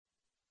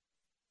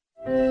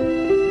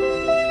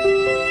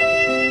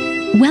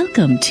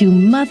Welcome to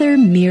Mother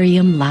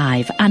Miriam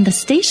Live on the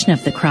Station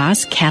of the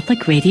Cross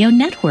Catholic Radio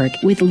Network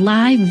with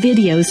live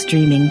video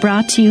streaming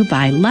brought to you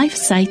by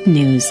LifeSite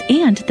News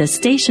and the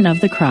Station of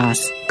the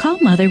Cross. Call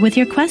Mother with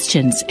your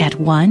questions at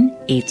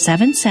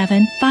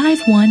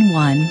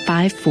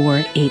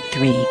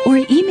 1-877-511-5483 or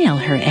email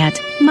her at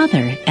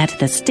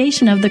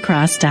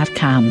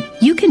mother@thestationofthecross.com.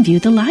 You can view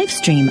the live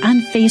stream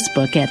on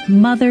Facebook at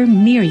Mother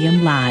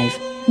Miriam Live.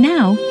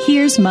 Now,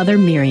 here's Mother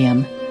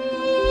Miriam.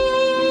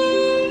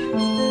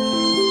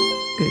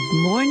 Good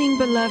morning,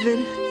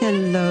 beloved.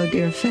 Hello,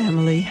 dear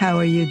family. How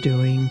are you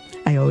doing?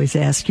 I always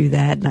ask you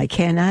that, and I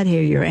cannot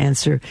hear your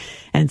answer.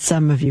 And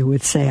some of you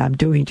would say, I'm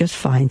doing just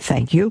fine,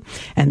 thank you.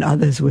 And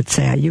others would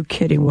say, are you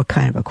kidding? What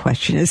kind of a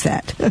question is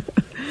that?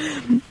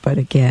 But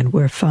again,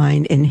 we're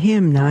fine in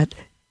Him, not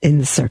in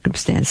the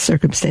circumstance.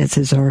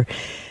 Circumstances are,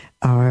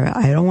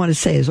 I don't want to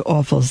say as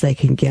awful as they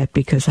can get,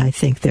 because I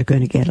think they're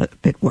going to get a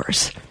bit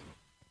worse.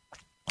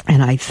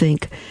 And I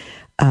think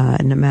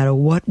no matter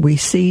what we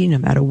see, no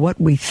matter what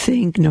we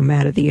think, no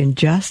matter the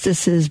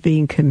injustices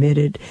being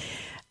committed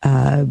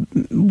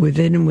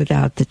within and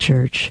without the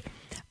church,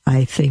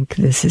 I think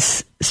this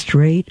is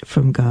straight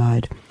from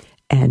God,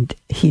 and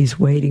He's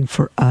waiting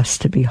for us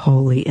to be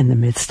holy in the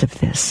midst of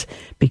this,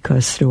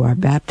 because through our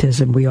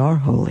baptism we are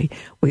holy,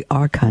 we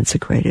are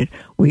consecrated,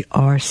 we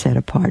are set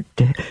apart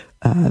to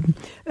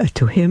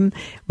Him,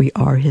 we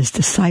are His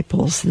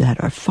disciples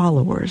that are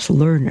followers,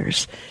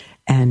 learners.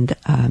 And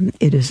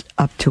it is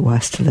up to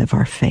us to live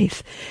our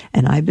faith.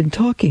 And I've been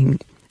talking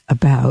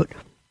about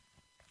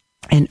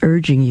and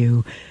urging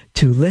you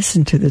to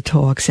listen to the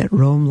talks at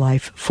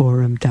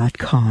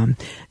RomeLifeForum.com.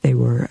 They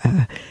were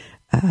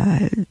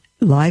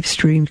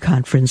live-streamed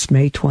conference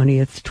May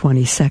 20th,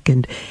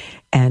 22nd,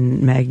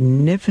 and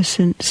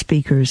magnificent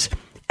speakers.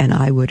 And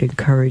I would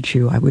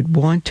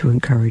want to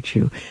encourage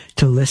you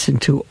to listen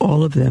to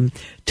all of them,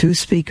 2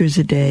 speakers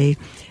a day,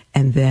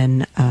 and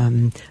then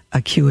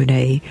a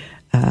Q&A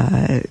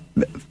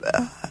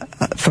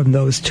from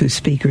those 2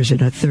 speakers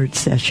in a 3rd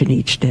session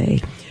each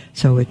day.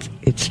 So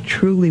it's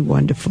truly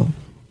wonderful.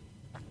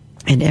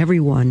 And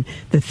everyone,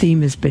 the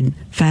theme has been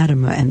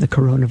Fatima and the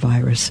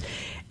coronavirus.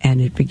 And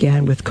it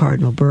began with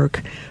Cardinal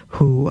Burke,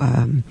 who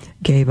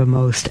gave a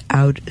most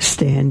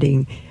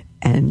outstanding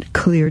and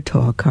clear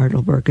talk.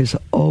 Cardinal Burke is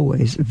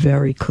always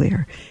very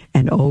clear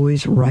and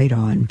always right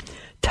on.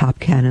 Top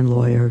canon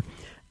lawyer,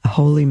 a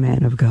holy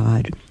man of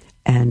God.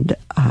 And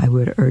I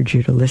would urge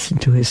you to listen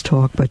to his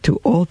talk, but to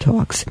all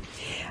talks.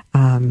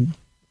 The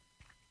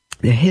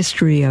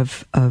history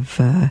of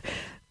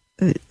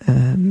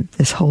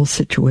this whole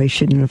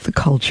situation and of the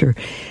culture.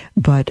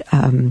 But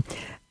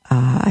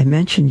I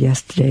mentioned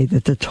yesterday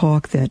that the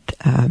talk that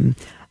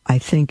I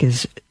think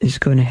is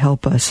going to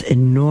help us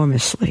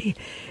enormously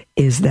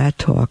is that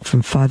talk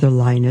from Father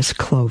Linus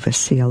Clovis,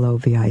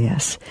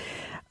 C-L-O-V-I-S.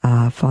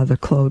 Father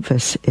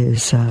Clovis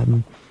is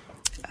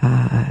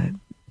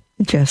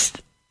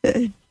just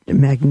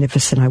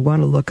magnificent. I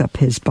want to look up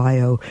his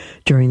bio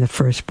during the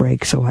first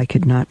break so I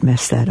could not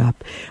mess that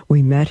up.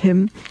 We met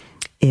him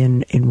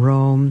in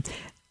Rome,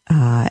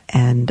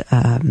 and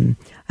I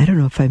don't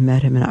know if I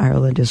met him in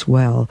Ireland as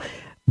well,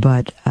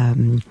 but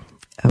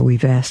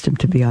we've asked him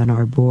to be on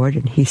our board,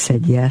 and he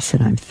said yes,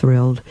 and I'm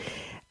thrilled.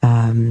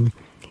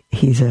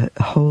 He's a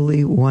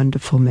holy,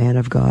 wonderful man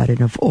of God,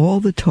 and of all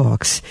the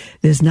talks,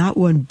 there's not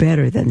one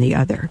better than the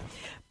other.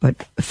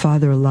 But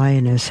Father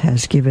Linus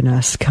has given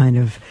us kind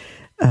of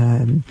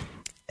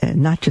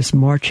not just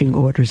marching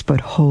orders,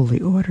 but holy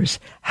orders,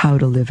 how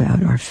to live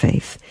out our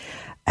faith.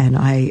 And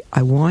I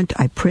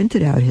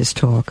printed out his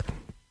talk.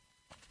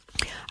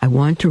 I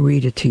want to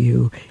read it to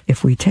you.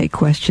 If we take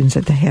questions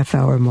at the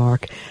half-hour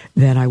mark,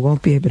 then I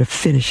won't be able to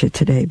finish it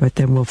today, but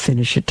then we'll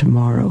finish it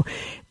tomorrow.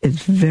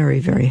 It's very,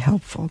 very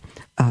helpful,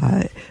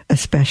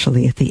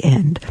 especially at the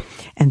end.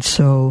 And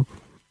so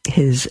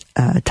his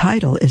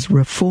title is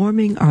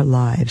Reforming Our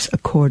Lives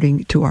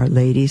According to Our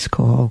Lady's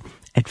Call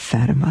at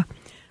Fatima.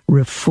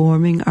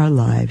 Reforming Our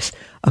Lives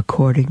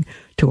According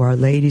to Our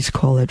Lady's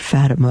Call at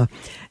Fatima.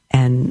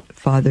 And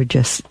Father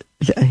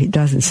he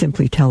doesn't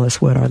simply tell us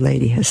what Our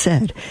Lady has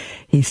said.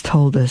 He's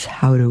told us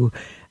how to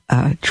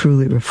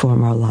truly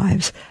reform our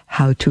lives,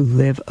 how to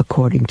live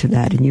according to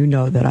that. And you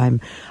know that I'm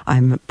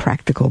a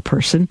practical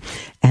person,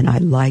 and I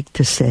like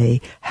to say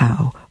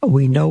how.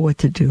 We know what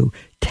to do.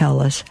 Tell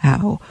us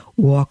how.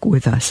 Walk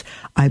with us.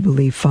 I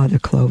believe Father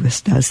Clovis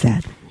does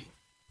that.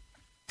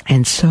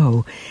 And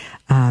so,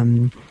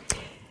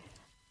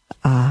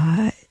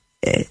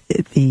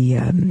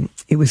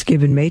 it was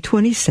given May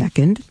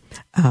 22nd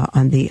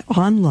on the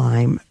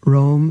online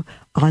Rome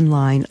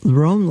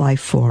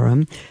Life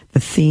Forum. The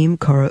theme,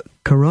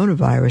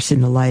 coronavirus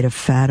in the light of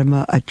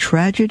Fatima, a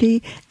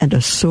tragedy and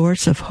a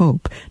source of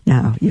hope.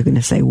 Now, you're going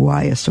to say,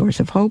 why a source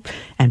of hope?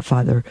 And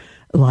Father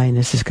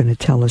Linus is going to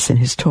tell us in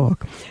his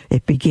talk.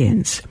 It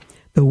begins,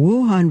 the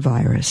Wuhan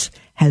virus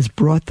has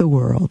brought the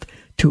world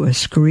to a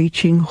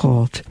screeching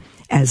halt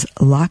as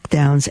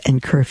lockdowns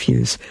and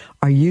curfews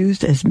are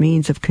used as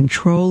means of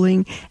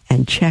controlling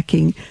and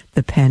checking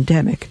the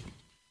pandemic.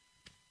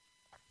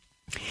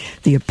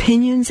 The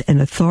opinions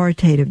and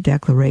authoritative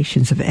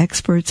declarations of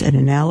experts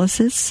and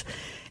analysts,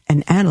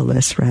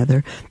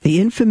 the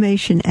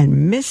information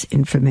and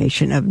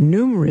misinformation of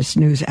numerous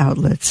news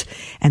outlets,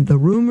 and the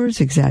rumors,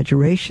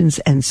 exaggerations,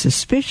 and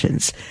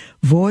suspicions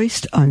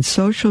voiced on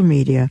social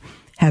media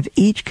have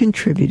each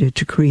contributed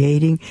to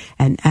creating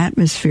an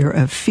atmosphere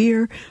of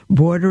fear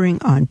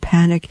bordering on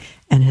panic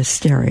and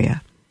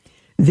hysteria.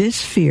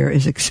 This fear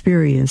is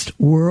experienced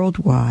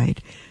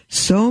worldwide,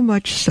 so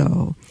much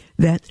so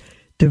that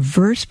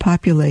diverse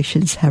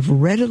populations have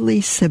readily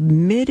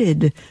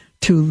submitted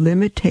to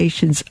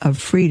limitations of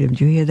freedom.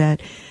 Do you hear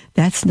that?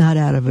 That's not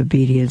out of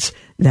obedience,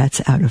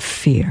 that's out of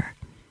fear,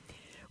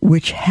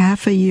 which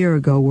half a year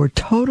ago were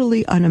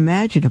totally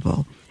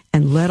unimaginable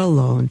and let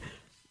alone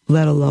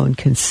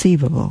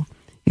conceivable.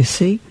 You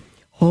see,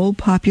 whole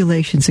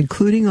populations,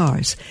 including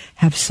ours,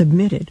 have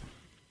submitted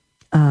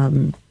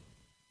out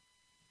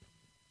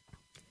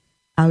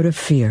of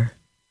fear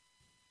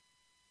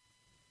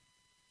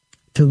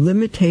to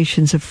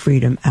limitations of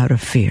freedom out of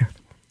fear.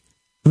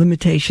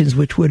 Limitations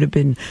which would have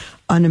been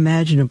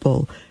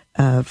unimaginable,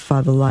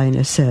 Father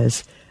Linus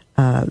says,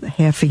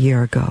 half a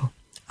year ago,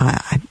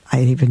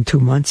 even 2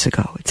 months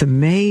ago. It's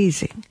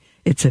amazing.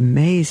 It's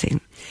amazing.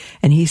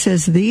 And he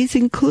says these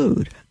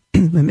include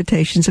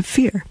limitations of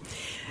fear.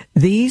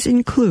 These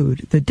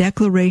include the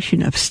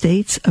declaration of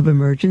states of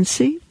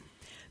emergency,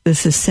 the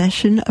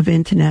cessation of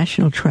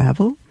international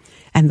travel,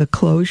 and the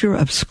closure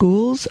of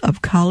schools,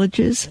 of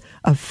colleges,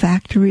 of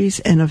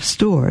factories, and of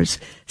stores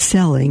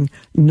selling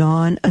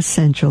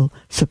non-essential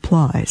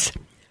supplies.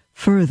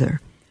 Further,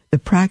 the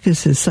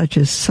practices such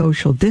as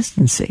social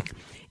distancing,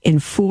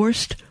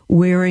 enforced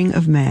wearing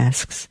of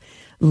masks,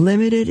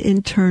 limited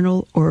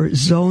internal or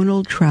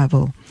zonal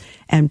travel,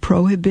 and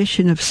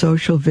prohibition of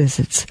social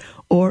visits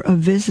or of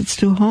visits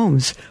to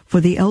homes for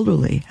the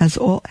elderly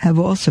have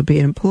also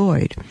been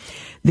employed.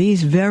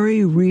 These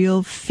very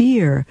real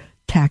fear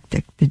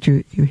tactic. Did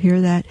you hear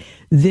that?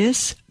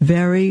 This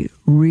very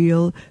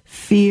real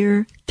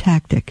fear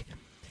tactic,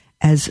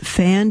 as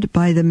fanned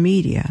by the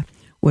media,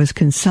 was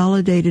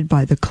consolidated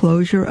by the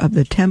closure of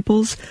the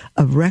temples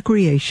of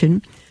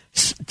recreation.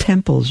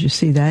 Temples, you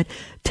see that?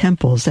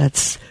 Temples,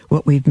 that's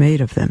what we've made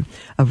of them.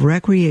 Of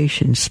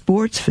recreation,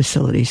 sports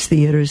facilities,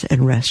 theaters,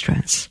 and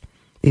restaurants.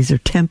 These are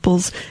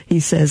temples, he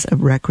says,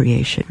 of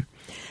recreation.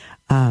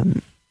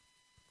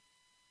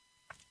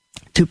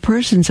 To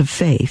persons of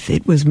faith,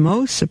 it was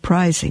most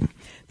surprising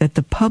that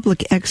the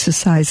public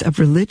exercise of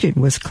religion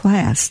was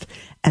classed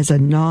as a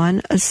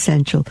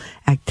non-essential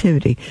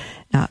activity.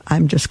 Now,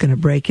 I'm just going to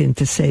break in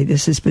to say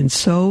this has been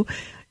so,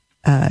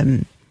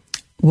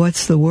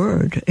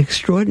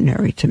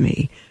 extraordinary to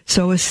me,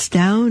 so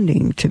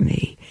astounding to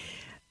me.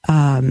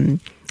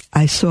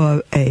 I saw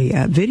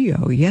a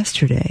video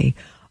yesterday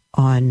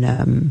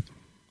on,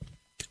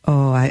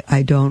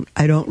 I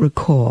don't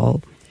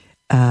recall,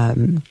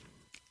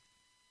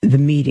 the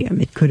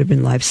medium. It could have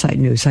been LifeSite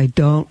News. I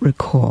don't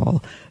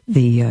recall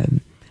the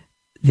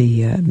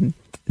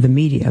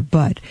media,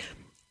 but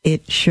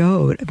it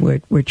showed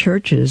where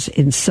churches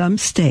in some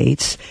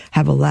states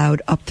have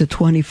allowed up to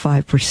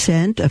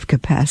 25% of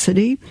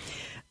capacity.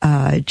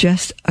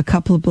 Just a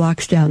couple of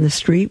blocks down the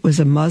street was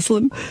a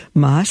Muslim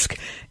mosque,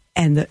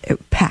 and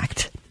it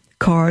packed.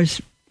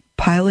 Cars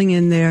piling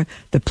in there.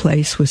 The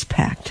place was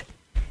packed.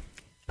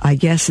 I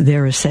guess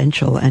they're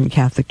essential, and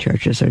Catholic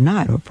churches are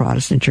not, or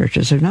Protestant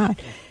churches are not.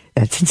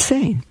 That's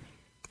insane.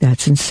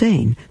 That's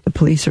insane. The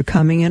police are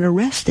coming and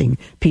arresting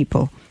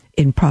people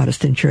in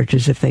Protestant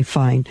churches if they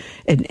find,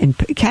 in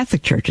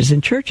Catholic churches,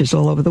 in churches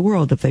all over the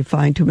world, if they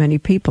find too many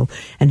people.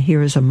 And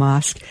here is a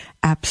mosque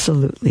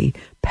absolutely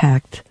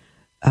packed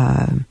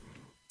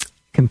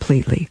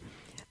completely.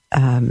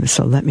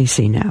 So let me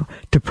see now.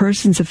 To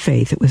persons of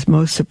faith, it was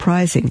most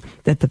surprising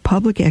that the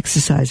public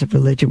exercise of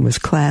religion was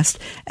classed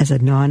as a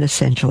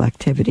non-essential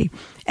activity,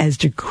 as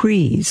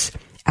decrees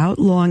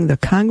outlawing the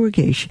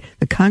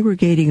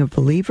congregating of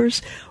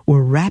believers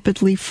were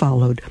rapidly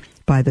followed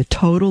by the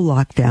total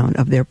lockdown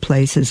of their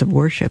places of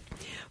worship.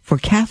 For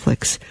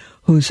Catholics,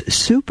 whose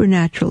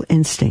supernatural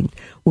instinct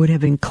would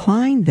have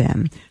inclined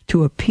them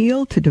to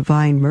appeal to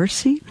divine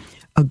mercy,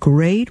 a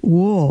great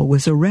wall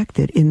was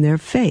erected in their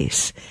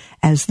face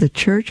as the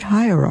church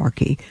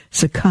hierarchy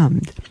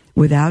succumbed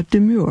without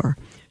demur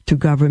to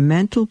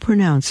governmental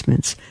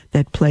pronouncements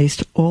that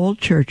placed all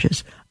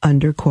churches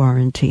under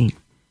quarantine.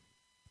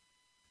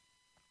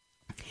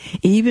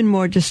 Even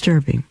more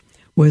disturbing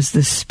was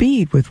the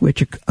speed with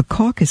which a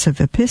caucus of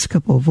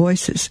Episcopal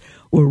voices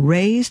were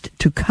raised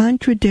to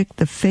contradict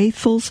the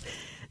faithfuls,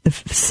 the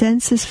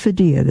sensus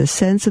fidei, the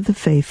sense of the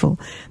faithful,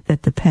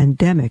 that the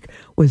pandemic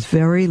was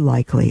very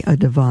likely a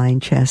divine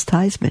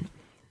chastisement.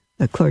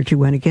 The clergy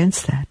went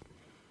against that.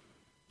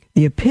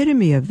 The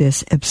epitome of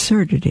this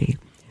absurdity,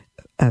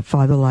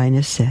 Father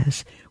Linus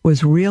says,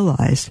 was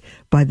realized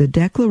by the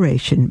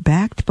declaration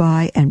backed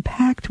by and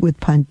packed with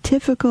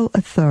pontifical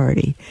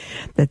authority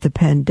that the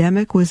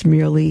pandemic was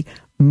merely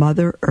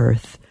Mother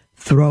Earth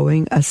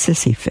throwing a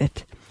sissy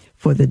fit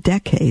for the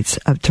decades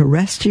of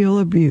terrestrial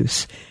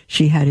abuse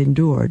she had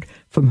endured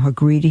from her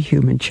greedy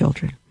human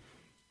children.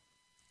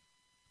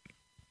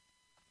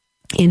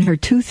 In her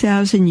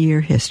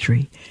 2,000-year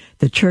history,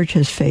 the Church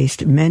has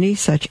faced many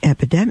such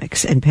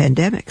epidemics and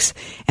pandemics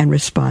and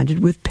responded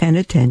with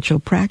penitential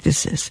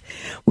practices,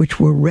 which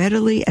were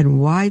readily and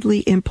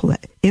widely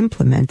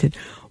implemented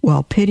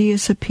while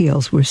piteous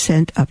appeals were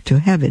sent up to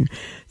heaven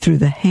through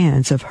the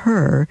hands of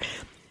her,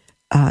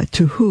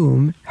 to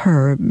whom,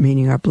 her,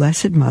 meaning our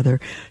Blessed Mother,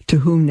 to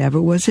whom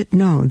never was it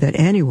known that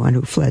anyone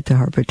who fled to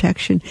her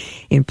protection,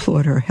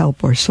 implored her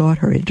help, or sought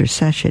her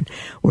intercession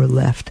were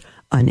left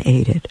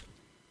unaided.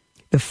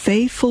 The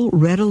faithful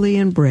readily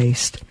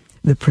embraced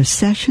the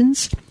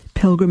processions,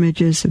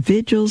 pilgrimages,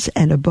 vigils,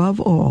 and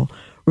above all,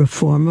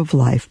 reform of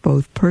life,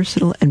 both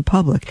personal and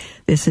public.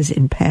 This is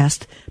in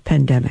past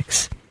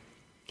pandemics.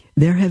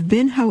 There have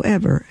been,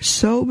 however,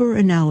 sober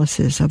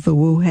analysis of the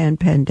Wuhan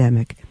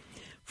pandemic.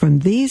 From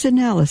these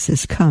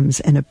analyses comes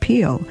an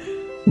appeal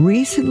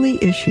recently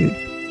issued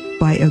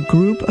by a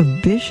group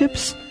of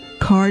bishops,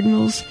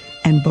 cardinals,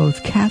 and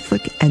both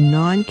Catholic and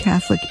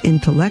non-Catholic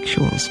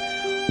intellectuals,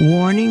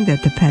 warning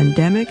that the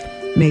pandemic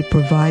may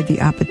provide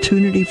the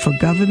opportunity for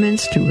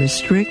governments to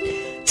restrict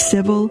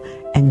civil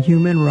and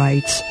human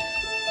rights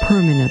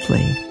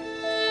permanently.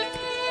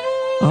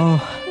 Oh,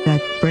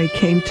 that break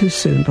came too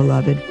soon,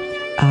 beloved.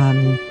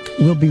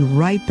 We'll be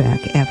right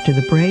back after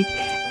the break,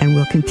 and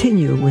we'll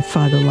continue with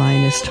Father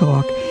Linus'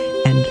 talk.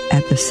 And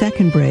at the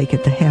second break,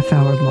 at the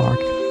half-hour mark,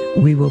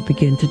 we will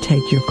begin to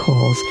take your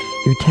calls,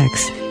 your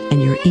texts,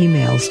 and your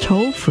emails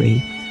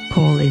toll-free.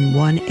 Call in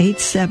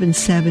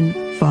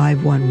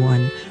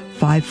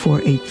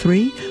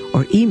 1-877-511-5483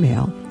 or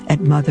email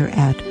at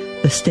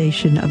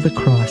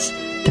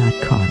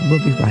mother@thestationofthecross.com.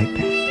 We'll be right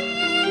back.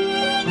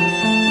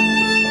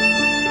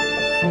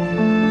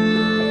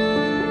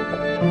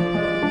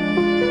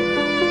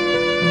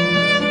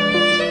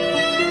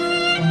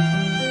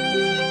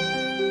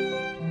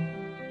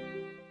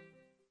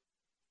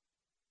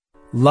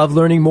 Love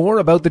learning more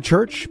about the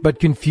Church,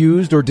 but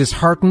confused or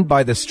disheartened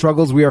by the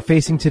struggles we are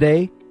facing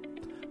today?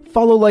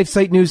 Follow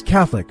LifeSite News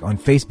Catholic on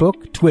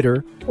Facebook,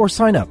 Twitter, or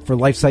sign up for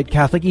LifeSite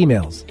Catholic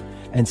emails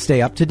and stay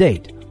up to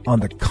date on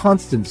the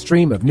constant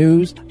stream of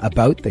news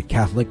about the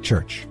Catholic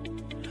Church.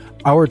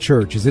 Our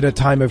Church is in a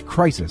time of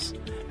crisis,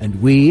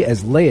 and we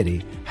as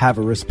laity have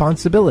a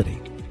responsibility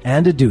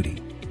and a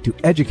duty to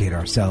educate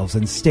ourselves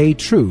and stay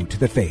true to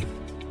the faith.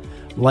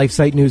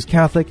 LifeSite News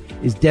Catholic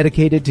is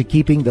dedicated to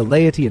keeping the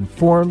laity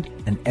informed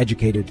and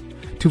educated.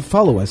 To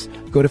follow us,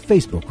 go to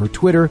Facebook or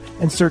Twitter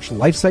and search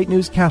LifeSite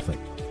News Catholic.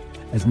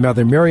 As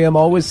Mother Miriam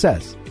always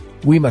says,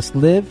 we must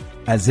live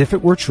as if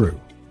it were true.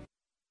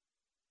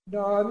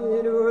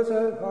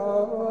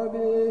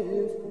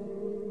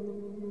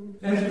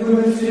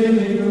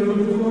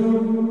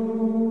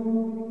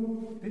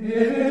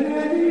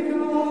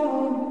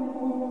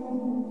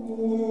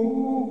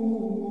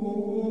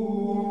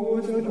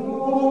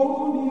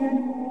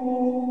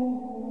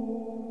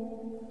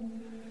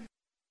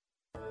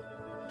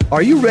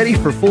 Are you ready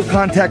for full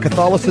contact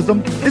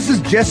Catholicism? This is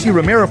Jesse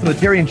Romero from the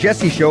Terry and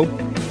Jesse Show.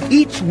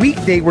 Each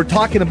weekday, we're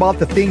talking about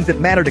the things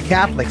that matter to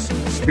Catholics: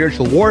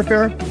 spiritual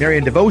warfare,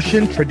 Marian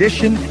devotion,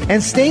 tradition,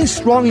 and staying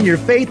strong in your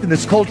faith in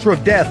this culture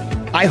of death.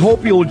 I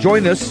hope you'll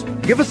join us.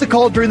 Give us a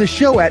call during the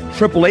show at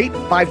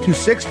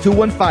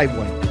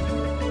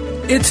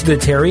 888-526-2151. It's the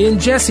Terry and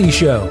Jesse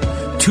Show,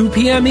 2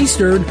 p.m.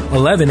 Eastern,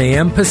 11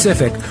 a.m.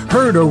 Pacific.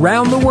 Heard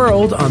around the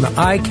world on the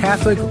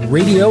iCatholic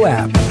radio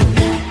app.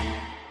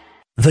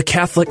 The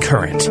Catholic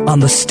Current on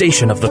the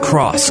Station of the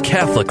Cross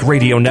Catholic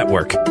Radio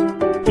Network.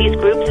 These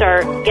groups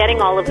are getting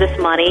all of this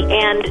money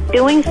and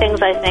doing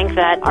things, I think,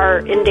 that are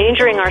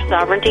endangering our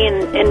sovereignty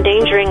and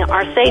endangering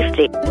our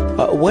safety.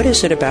 What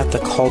is it about the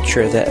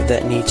culture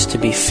that needs to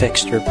be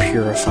fixed or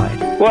purified?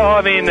 Well,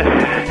 I mean,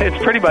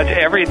 it's pretty much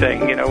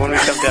everything, when we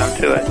come down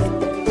to it.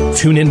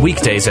 Tune in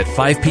weekdays at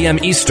 5 p.m.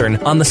 Eastern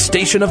on the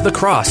Station of the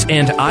Cross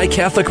and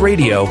iCatholic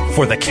Radio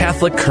for the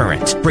Catholic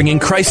Current, bringing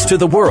Christ to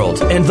the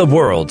world and the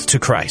world to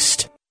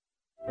Christ.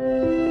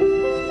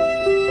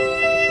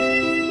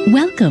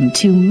 Welcome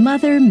to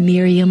Mother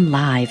Miriam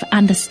Live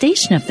on the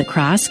Station of the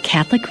Cross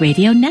Catholic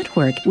Radio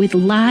Network with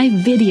live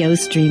video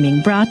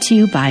streaming brought to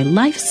you by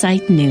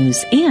LifeSite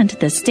News and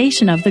the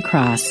Station of the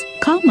Cross.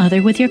 Call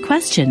Mother with your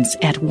questions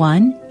at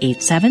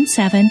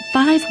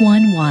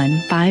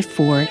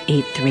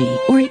 1-877-511-5483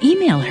 or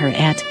email her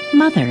at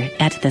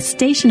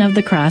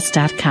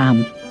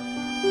mother@thestationofthecross.com.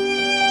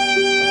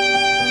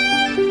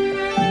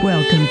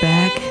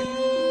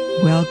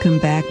 Welcome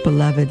back,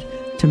 beloved,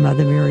 to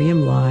Mother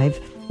Miriam Live.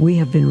 We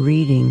have been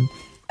reading,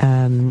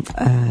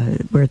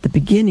 we're at the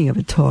beginning of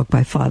a talk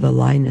by Father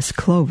Linus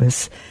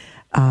Clovis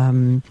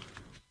on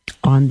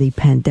the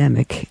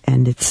pandemic,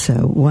 and it's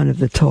one of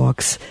the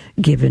talks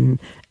given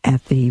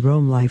at the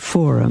Rome Life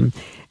Forum,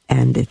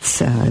 and it's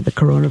the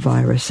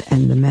coronavirus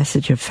and the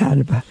message of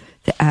Fatima.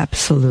 They're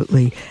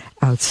absolutely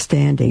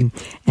outstanding.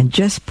 And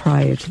just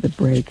prior to the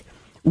break,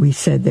 We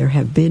said there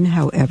have been,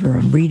 however,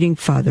 I'm reading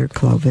Father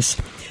Clovis,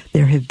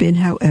 there have been,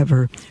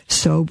 however,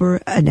 sober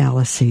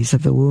analyses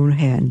of the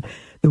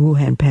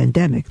Wuhan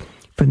pandemic.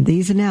 From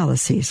these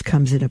analyses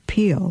comes an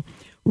appeal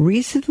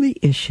recently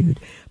issued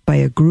by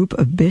a group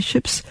of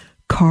bishops,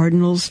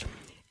 cardinals,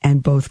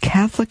 and both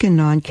Catholic and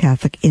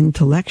non-Catholic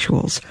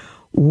intellectuals,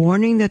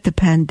 warning that the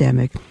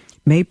pandemic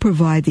may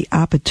provide the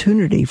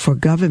opportunity for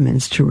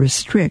governments to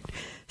restrict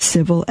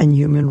civil and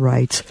human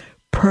rights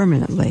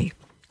permanently.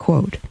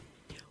 Quote,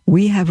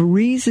 "We have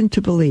reason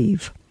to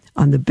believe,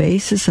 on the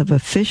basis of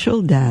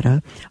official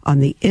data on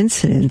the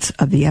incidence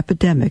of the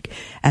epidemic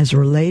as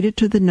related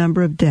to the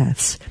number of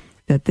deaths,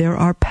 that there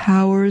are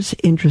powers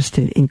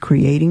interested in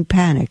creating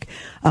panic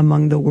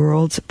among the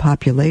world's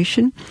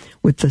population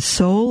with the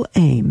sole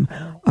aim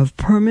of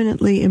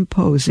permanently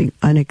imposing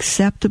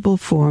unacceptable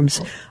forms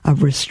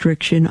of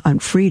restriction on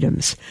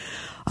freedoms,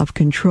 of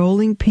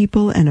controlling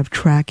people and of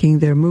tracking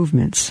their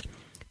movements.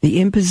 The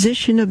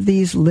imposition of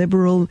these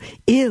illiberal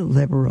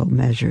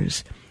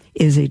measures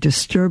is a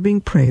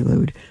disturbing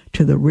prelude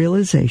to the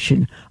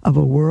realization of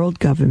a world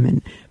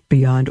government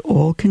beyond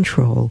all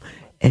control,"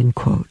 end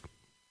quote.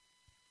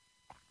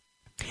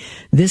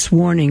 This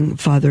warning,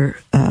 Father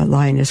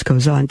Linus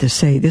goes on to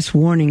say, this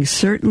warning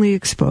certainly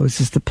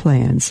exposes the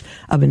plans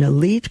of an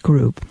elite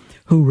group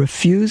who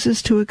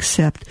refuses to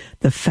accept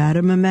the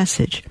Fatima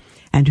message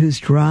and whose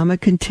drama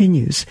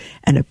continues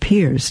and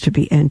appears to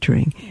be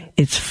entering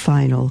its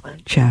final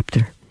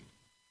chapter.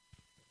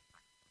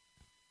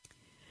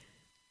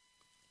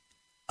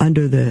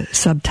 Under the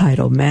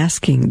subtitle,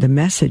 Masking the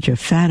Message of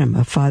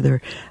Fatima,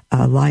 Father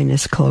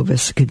Linus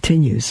Clovis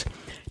continues,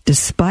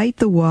 "Despite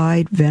the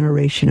wide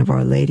veneration of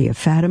Our Lady of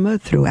Fatima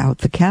throughout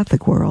the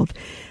Catholic world,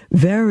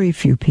 very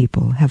few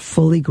people have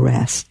fully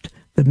grasped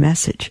the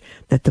message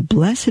that the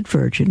Blessed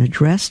Virgin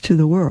addressed to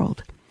the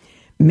world.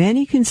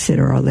 Many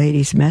consider Our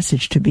Lady's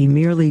message to be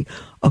merely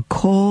a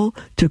call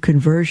to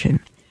conversion,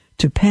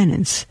 to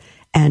penance,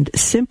 and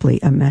simply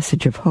a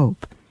message of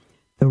hope.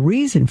 The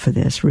reason for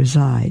this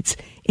resides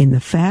in the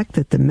fact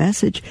that the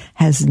message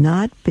has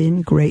not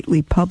been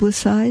greatly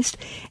publicized,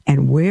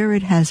 and where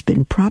it has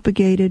been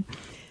propagated,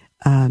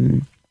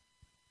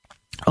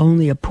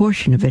 only a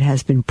portion of it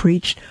has been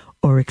preached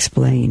or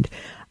explained."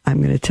 I'm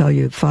going to tell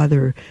you,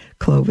 Father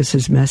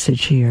Clovis's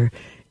message here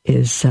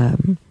is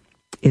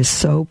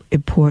so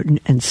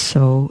important and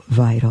so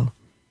vital.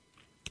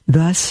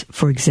 Thus,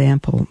 for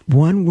example,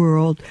 one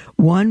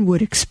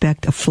would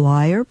expect a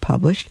flyer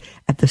published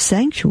at the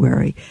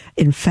sanctuary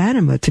in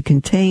Fatima to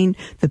contain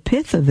the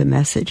pith of the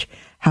message.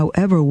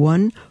 However,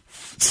 one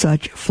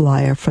such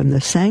flyer from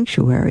the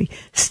sanctuary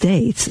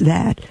states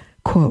that,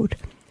 quote,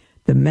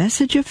 "The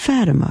message of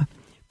Fatima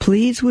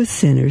pleads with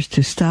sinners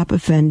to stop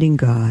offending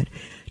God,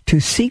 to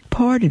seek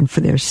pardon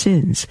for their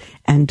sins,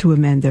 and to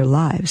amend their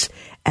lives,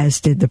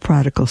 as did the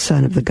prodigal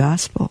son of the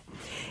gospel.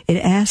 It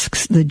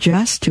asks the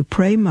just to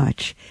pray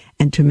much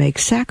and to make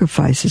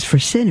sacrifices for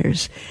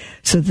sinners,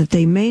 so that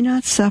they may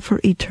not suffer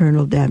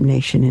eternal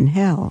damnation in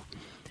hell.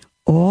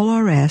 All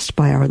are asked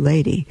by Our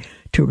Lady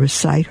to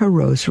recite her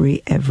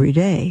rosary every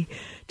day,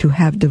 to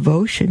have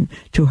devotion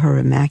to her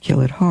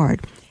Immaculate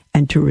Heart,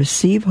 and to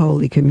receive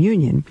Holy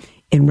Communion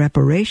in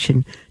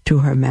reparation to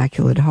her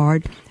Immaculate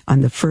Heart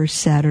on the first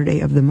Saturday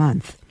of the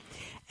month."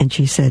 And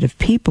she said, if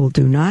people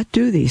do not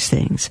do these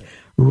things,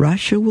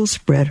 Russia will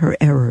spread her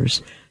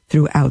errors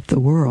throughout the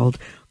world,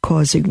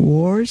 causing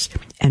wars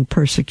and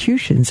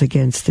persecutions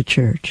against the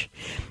Church.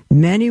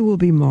 Many will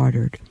be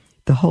martyred.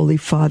 The Holy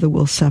Father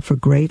will suffer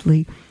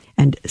greatly,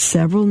 and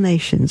several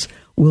nations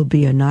will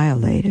be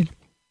annihilated.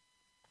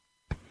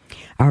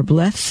 Our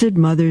Blessed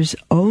Mother's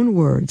own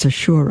words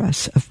assure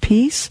us of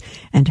peace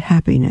and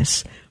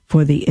happiness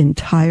for the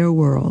entire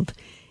world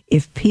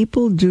if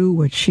people do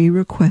what she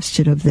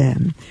requested of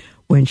them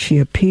when she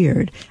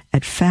appeared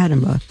at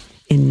Fatima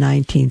in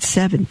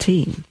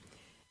 1917.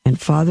 And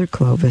Father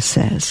Clovis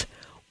says,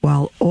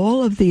 while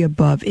all of the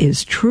above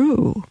is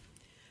true,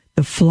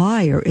 the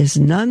flyer is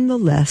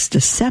nonetheless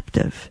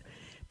deceptive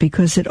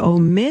because it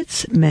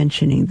omits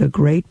mentioning the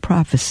great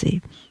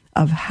prophecy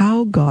of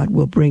how God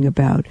will bring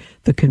about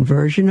the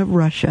conversion of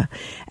Russia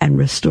and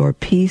restore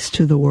peace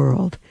to the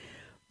world.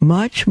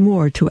 Much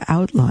more to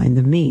outline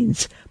the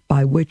means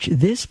by which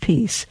this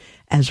peace,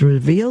 as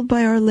revealed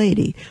by Our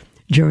Lady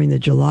during the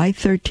July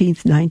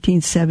 13th,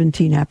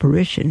 1917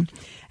 apparition,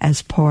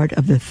 as part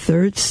of the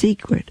third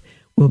secret,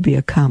 will be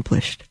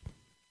accomplished.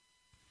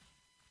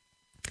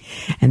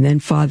 And then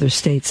Father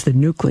states the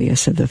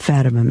nucleus of the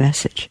Fatima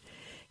message.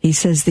 He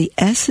says the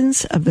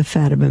essence of the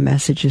Fatima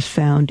message is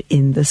found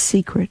in the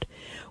secret,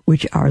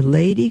 which Our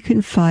Lady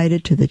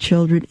confided to the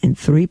children in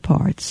 3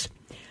 parts.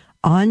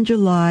 On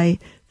July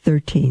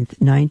 13th,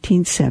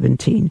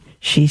 1917,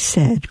 she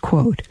said,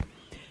 quote,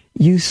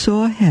 "You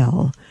saw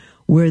hell,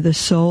 where the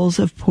souls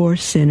of poor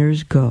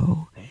sinners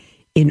go.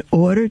 In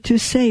order to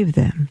save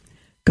them,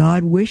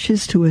 God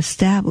wishes to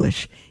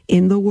establish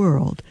in the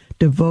world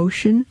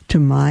devotion to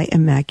my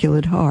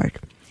Immaculate Heart.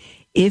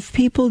 If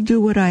people do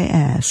what I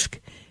ask,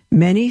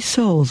 many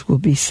souls will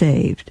be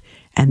saved,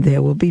 and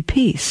there will be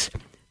peace.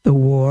 the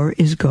war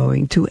is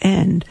going to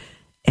end,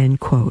 end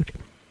quote.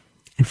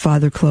 And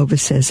Father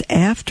Clovis says,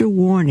 after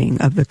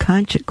warning of the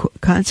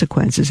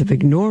consequences of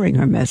ignoring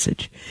her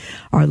message,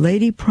 Our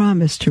Lady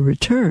promised to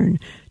return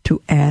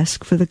to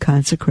ask for the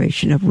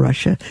consecration of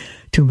Russia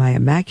to my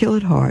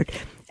Immaculate Heart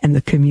and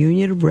the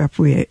communion of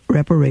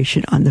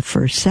reparation on the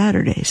first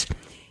Saturdays.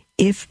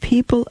 If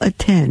people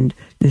attend,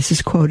 this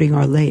is quoting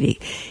Our Lady,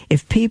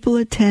 if people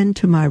attend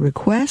to my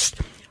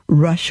request,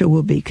 Russia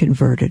will be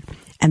converted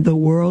and the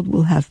world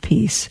will have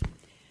peace.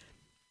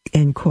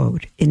 End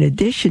quote. In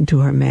addition to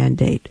her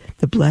mandate,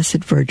 the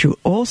Blessed Virgin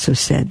also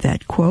said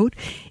that, quote,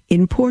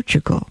 in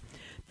Portugal,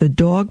 the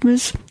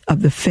dogmas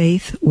of the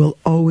faith will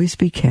always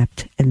be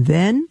kept. And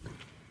then,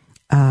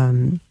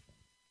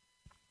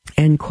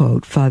 end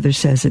quote, Father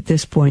says at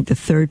this point, the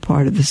third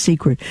part of the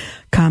secret,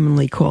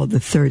 commonly called the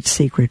third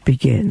secret,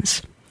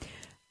 begins.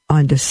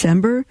 On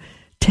December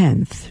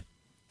 10th,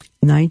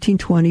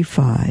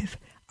 1925,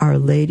 Our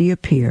Lady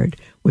appeared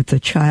with the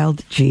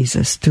child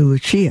Jesus to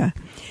Lucia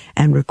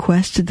and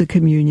requested the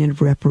communion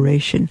of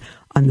reparation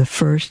on the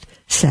first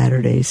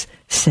Saturdays,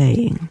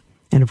 saying,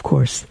 and of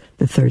course,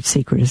 the third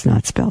secret is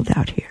not spelled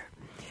out here,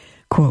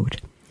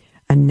 quote,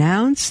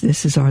 announce,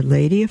 this is Our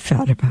Lady of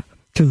Fatima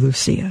to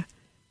Lucia.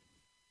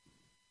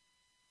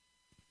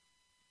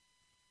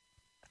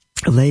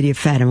 A Lady of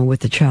Fatima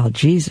with the child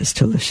Jesus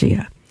to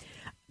Lucia.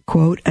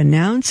 Quote,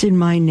 announce in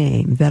my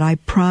name that I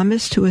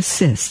promise to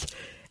assist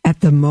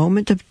at the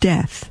moment of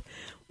death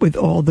with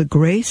all the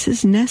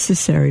graces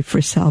necessary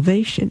for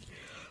salvation,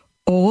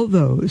 all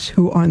those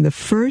who on the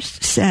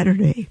first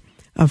Saturday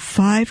of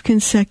 5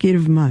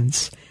 consecutive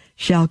months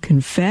shall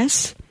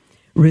confess,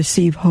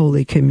 receive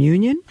Holy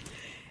Communion,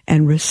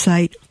 and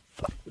recite,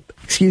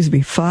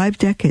 5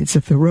 decades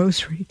of the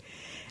Rosary,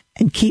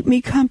 and keep me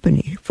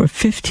company for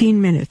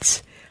 15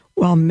 minutes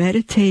while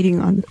meditating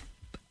on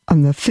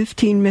the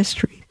 15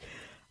 mysteries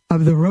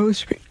of the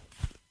Rosary,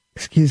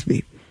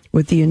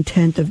 with the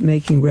intent of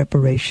making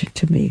reparation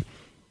to me.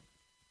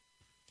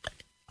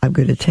 I'm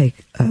going to take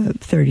a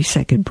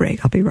 30-second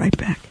break. I'll be right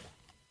back.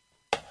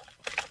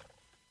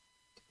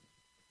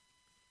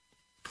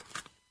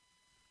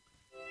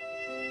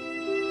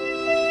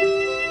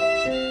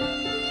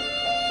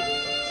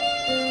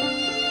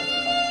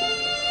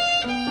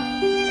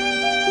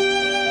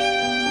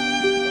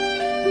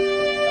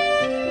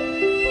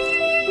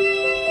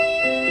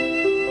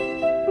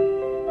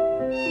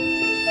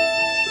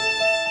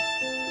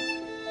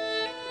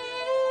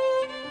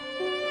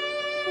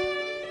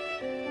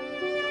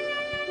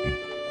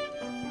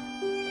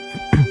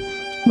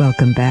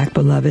 Welcome back,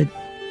 beloved.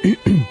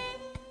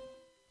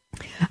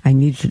 I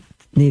needed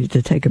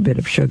to take a bit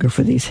of sugar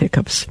for these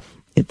hiccups.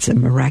 It's a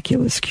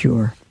miraculous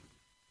cure.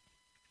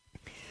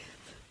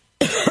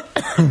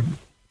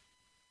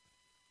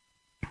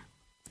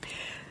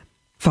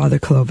 Father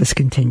Clovis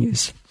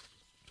continues.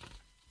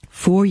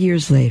 4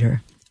 years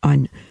later,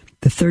 on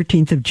the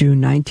 13th of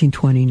June,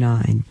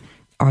 1929,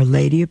 Our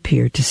Lady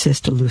appeared to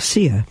Sister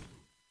Lucia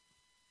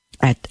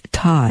at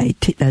Tuy,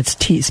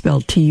 that's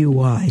spelled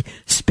T-U-Y,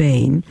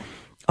 Spain,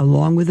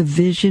 along with a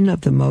vision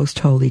of the Most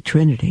Holy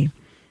Trinity.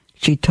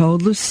 She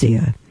told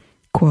Lucia,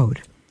 quote,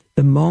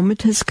 the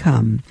moment has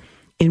come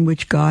in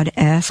which God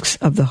asks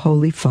of the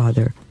Holy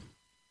Father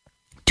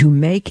to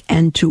make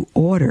and to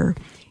order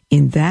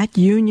in that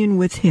union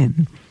with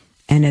him,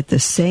 and at the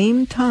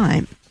same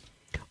time,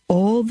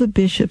 all the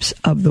bishops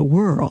of the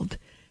world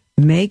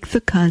make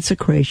the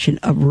consecration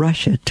of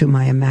Russia to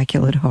my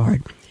Immaculate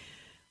Heart,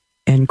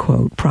 end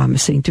quote,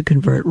 promising to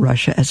convert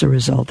Russia as a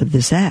result of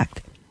this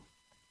act.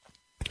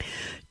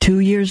 2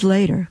 years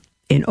later,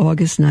 in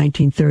August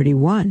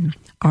 1931,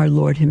 our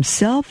Lord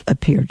himself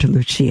appeared to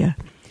Lucia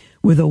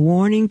with a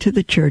warning to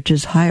the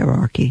Church's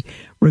hierarchy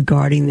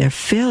regarding their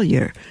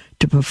failure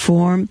to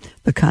perform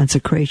the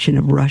consecration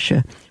of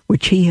Russia,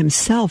 which he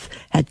himself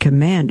had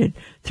commanded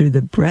through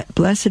the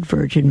Blessed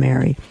Virgin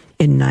Mary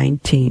in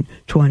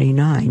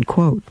 1929,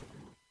 quote,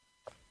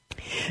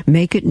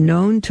 make it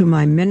known to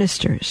my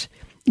ministers,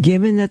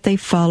 given that they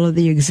follow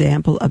the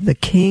example of the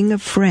King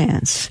of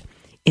France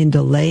in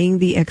delaying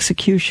the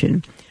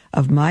execution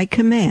of my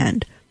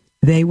command,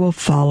 they will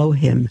follow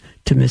him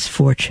to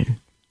misfortune.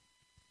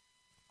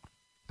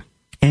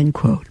 End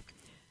quote.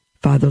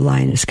 Father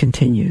Linus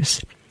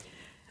continues.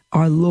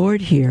 Our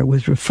Lord here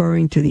was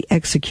referring to the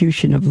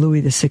execution of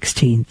Louis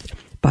XVI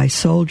by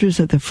soldiers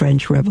of the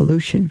French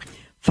Revolution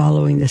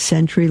following the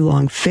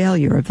century-long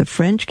failure of the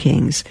French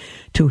kings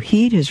to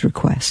heed his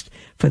request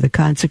for the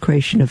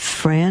consecration of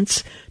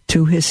France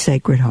to his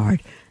Sacred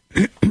Heart.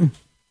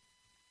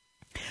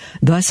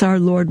 Thus our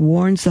Lord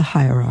warns the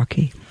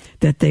hierarchy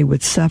that they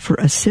would suffer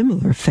a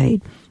similar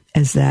fate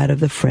as that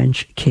of the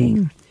French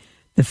king.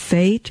 The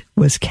fate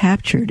was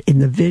captured in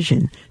the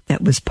vision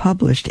that was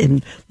published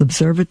in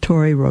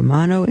L'Osservatore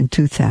Romano in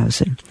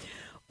 2000.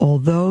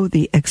 Although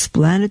the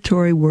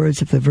explanatory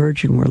words of the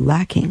Virgin were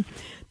lacking,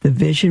 the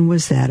vision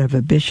was that of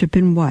a bishop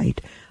in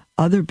white,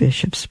 other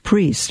bishops,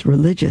 priests,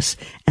 religious,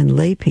 and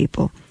lay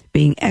people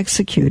being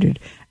executed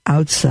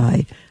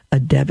outside a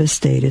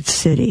devastated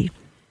city.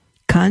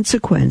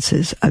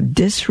 consequences of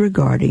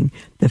disregarding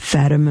the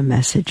Fatima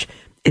message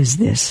is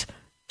this,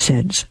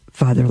 says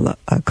Father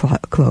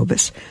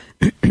Clovis.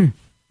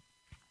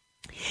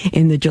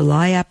 In the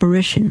July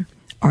apparition,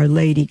 Our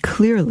Lady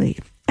clearly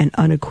and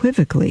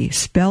unequivocally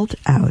spelt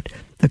out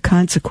the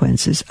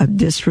consequences of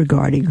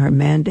disregarding her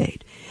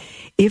mandate.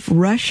 If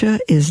Russia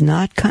is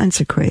not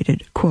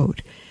consecrated,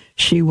 quote,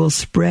 she will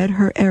spread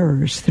her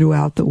errors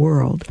throughout the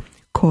world,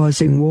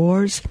 causing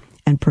wars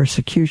and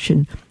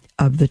persecution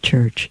of the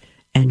church,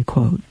 end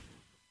quote.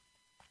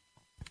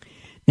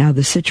 Now,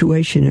 the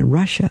situation in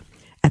Russia.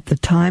 At the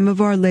time of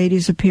Our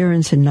Lady's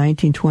appearance in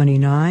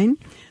 1929,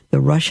 the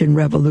Russian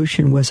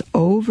Revolution was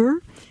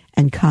over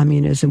and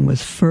communism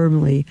was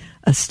firmly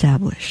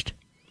established,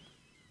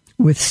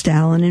 with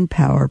Stalin in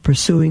power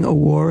pursuing a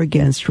war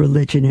against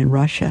religion in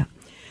Russia.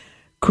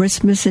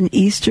 Christmas and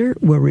Easter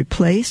were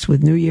replaced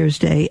with New Year's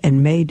Day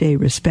and May Day,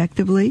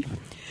 respectively.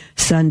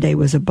 Sunday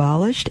was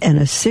abolished, and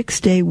a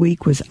 6-day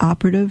week was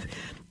operative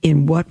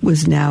in what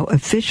was now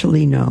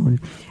officially known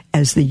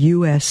as the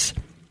USSR,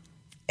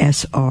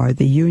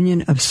 the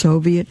Union of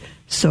Soviet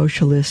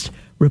Socialist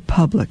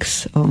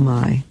Republics. Oh,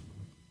 my.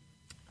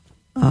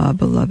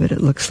 Beloved, it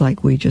looks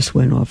like we just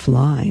went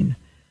offline.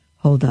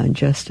 Hold on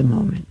just a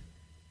moment.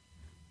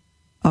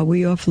 Are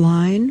we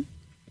offline?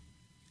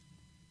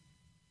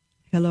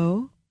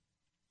 Hello?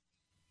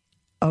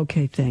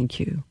 Okay, thank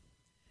you.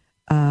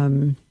 Are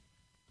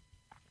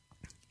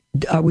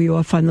we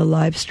off on the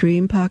live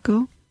stream,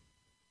 Paco?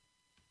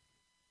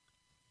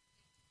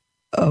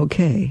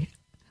 Okay.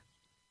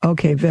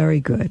 Okay, very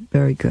good,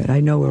 very good. I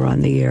know we're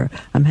on the air.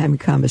 I'm having a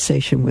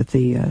conversation with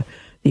the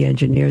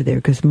engineer there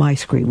because my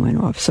screen went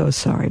off. So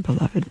sorry,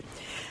 beloved.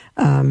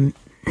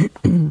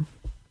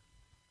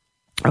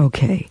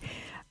 Okay,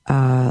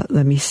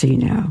 let me see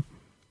now.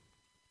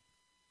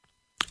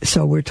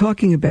 So we're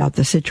talking about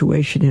the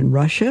situation in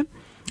Russia,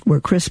 where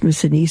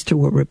Christmas and Easter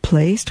were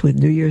replaced with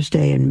New Year's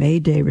Day and May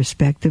Day,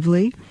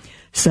 respectively.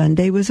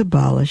 Sunday was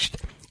abolished,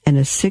 and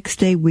a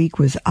 6-day week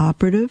was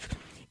operative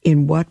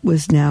in what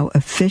was now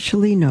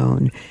officially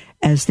known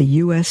as the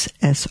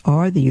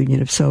USSR, the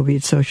Union of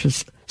Soviet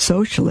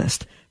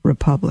Socialist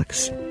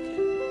Republics.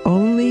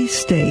 Only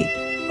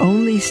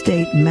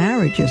state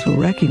marriages were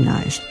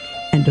recognized,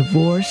 and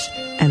divorce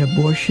and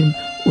abortion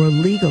were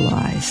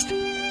legalized.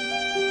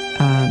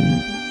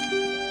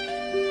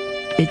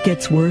 It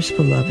gets worse,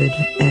 beloved,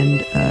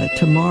 and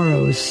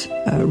tomorrow's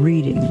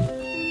reading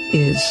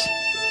is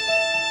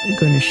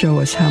going to show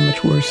us how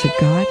much worse it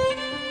got,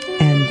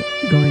 and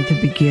going to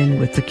begin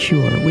with the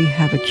cure. We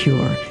have a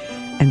cure,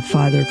 and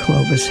Father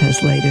Clovis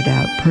has laid it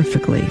out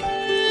perfectly,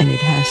 and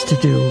it has to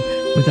do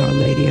with Our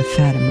Lady of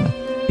Fatima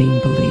being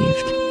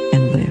believed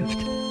and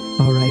lived.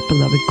 All right,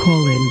 beloved,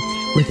 call in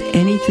with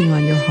anything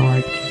on your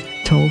heart.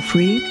 Toll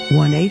free,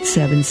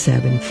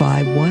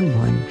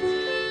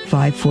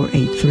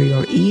 1-877-511-5483,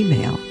 or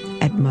email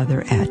at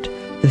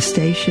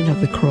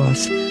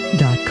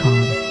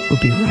mother@thestationofthecross.com.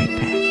 We'll be right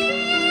back.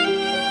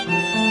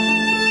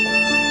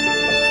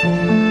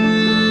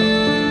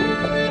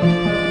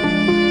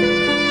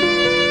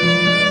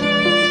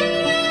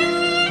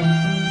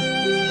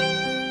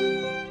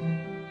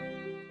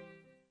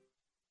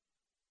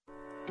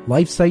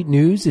 LifeSite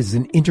News is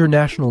an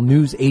international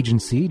news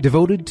agency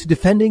devoted to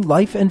defending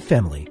life and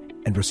family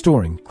and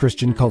restoring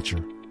Christian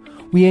culture.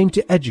 We aim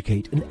to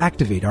educate and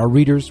activate our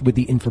readers with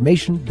the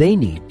information they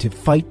need to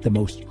fight the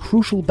most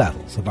crucial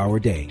battles of our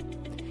day,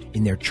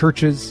 in their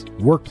churches,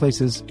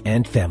 workplaces,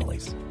 and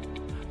families.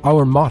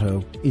 Our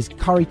motto is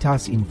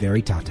Caritas in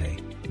Veritate,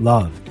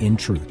 love in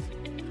truth.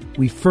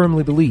 We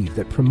firmly believe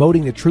that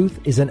promoting the truth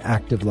is an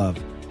act of love,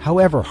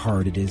 however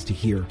hard it is to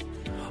hear.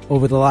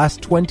 Over the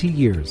last 20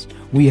 years,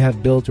 we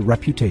have built a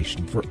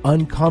reputation for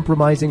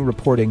uncompromising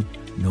reporting,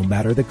 no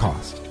matter the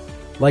cost.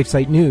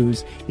 LifeSite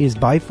News is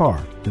by far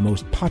the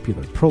most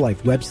popular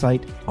pro-life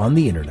website on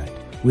the internet,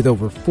 with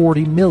over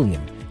 40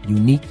 million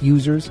unique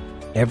users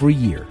every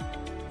year,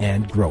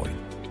 and growing.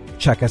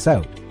 Check us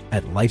out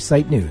at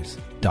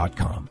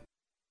lifesitenews.com.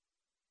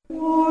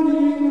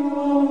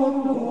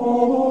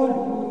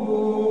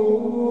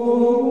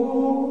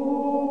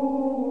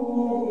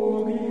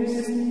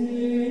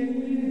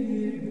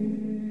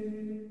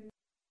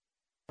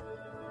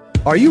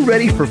 Are you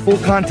ready for full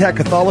contact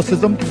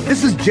Catholicism?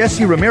 This is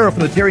Jesse Romero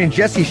from the Terry and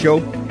Jesse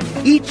Show.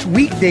 Each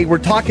weekday we're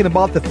talking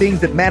about the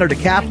things that matter to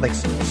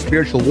Catholics: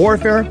 spiritual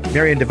warfare,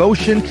 Marian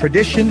devotion,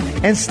 tradition,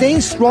 and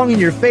staying strong in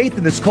your faith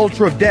in this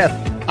culture of death.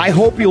 I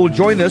hope you will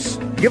join us.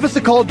 Give us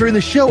a call during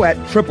the show at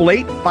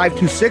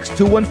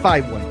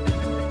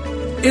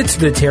 888-526-2151. It's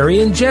the Terry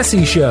and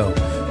Jesse Show,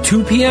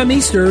 2 p.m.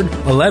 Eastern,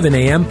 11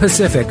 a.m.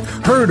 Pacific,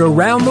 heard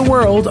around the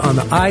world on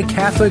the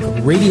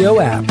iCatholic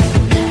radio app.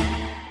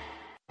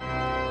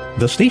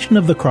 The Station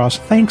of the Cross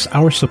thanks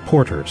our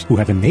supporters who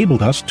have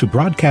enabled us to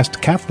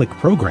broadcast Catholic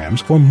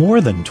programs for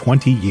more than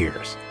 20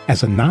 years.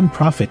 As a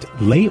non-profit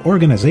lay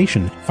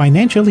organization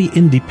financially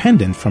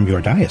independent from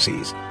your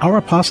diocese, our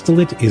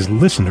apostolate is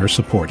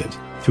listener-supported.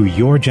 Through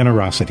your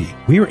generosity,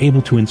 we are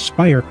able to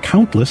inspire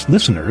countless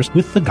listeners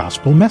with the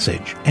gospel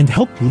message and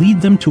help lead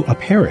them to a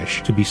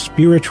parish to be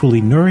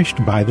spiritually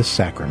nourished by the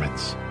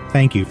sacraments.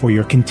 Thank you for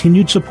your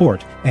continued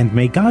support, and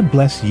may God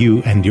bless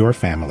you and your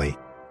family.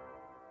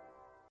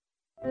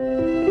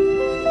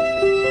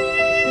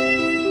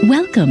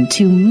 Welcome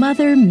to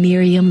Mother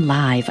Miriam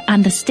Live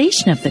on the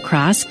Station of the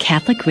Cross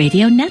Catholic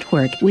Radio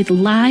Network with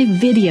live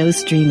video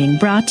streaming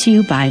brought to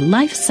you by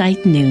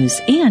LifeSite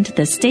News and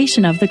the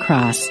Station of the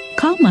Cross.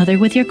 Call Mother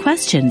with your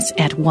questions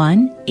at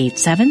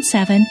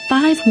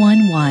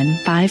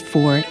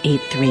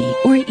 1-877-511-5483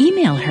 or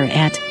email her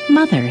at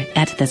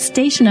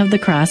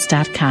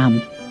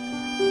mother@thestationofthecross.com.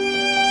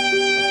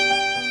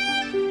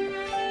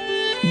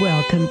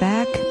 Welcome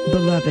back,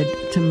 beloved,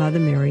 to Mother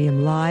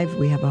Miriam Live.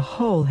 We have a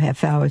whole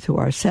half hour to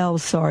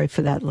ourselves. Sorry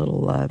for that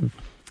little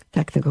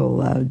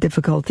technical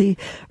difficulty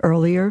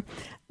earlier,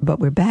 but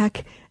we're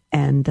back,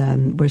 and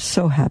we're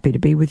so happy to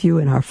be with you.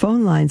 And our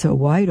phone lines are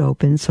wide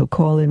open, so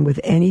call in with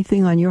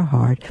anything on your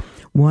heart,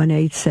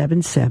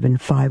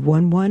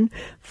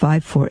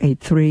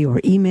 1-877-511-5483,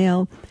 or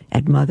email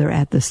at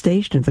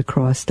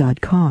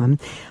mother@thestationofthecross.com.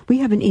 We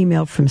have an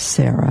email from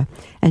Sarah,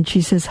 and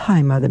she says,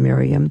 "Hi, Mother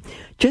Miriam.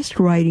 Just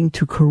writing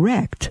to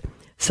correct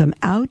some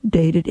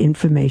outdated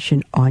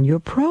information on your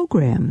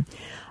program.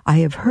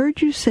 I have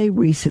heard you say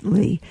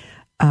recently,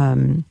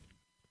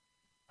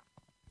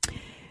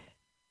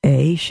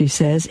 she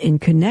says, in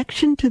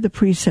connection to the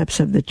precepts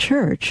of the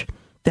church,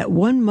 that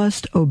one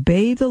must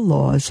obey the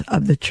laws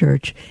of the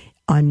church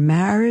on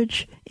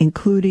marriage,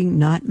 including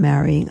not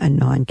marrying a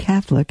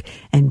non-Catholic,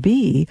 and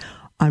B,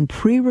 on a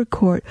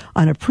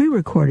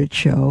pre-recorded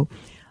show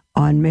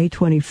on May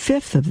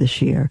 25th of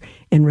this year,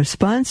 in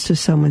response to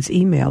someone's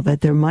email that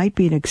there might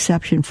be an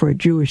exception for a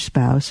Jewish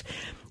spouse,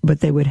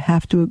 but they would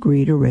have to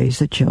agree to raise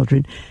the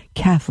children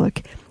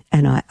Catholic."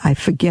 And I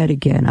forget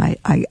again. I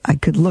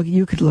could look.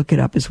 You could look it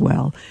up as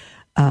well.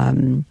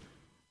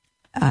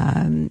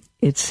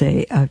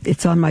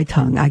 It's on my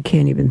tongue. I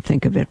can't even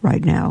think of it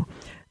right now.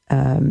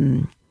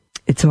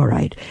 It's all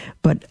right.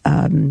 But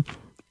and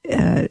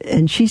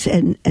she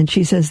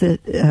says that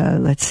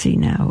let's see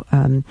now.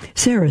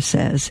 Sarah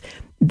says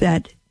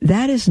that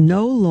is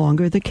no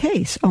longer the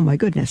case. Oh my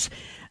goodness.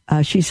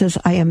 She says,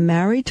 "I am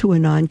married to a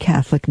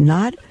non-Catholic,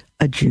 not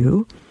a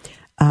Jew,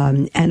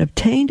 and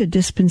obtained a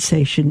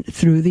dispensation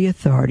through the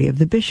authority of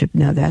the bishop."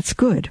 Now that's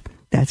good.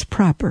 That's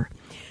proper.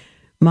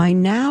 "My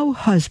now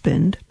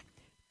husband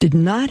did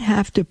not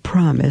have to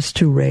promise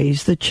to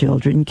raise the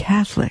children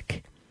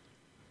Catholic."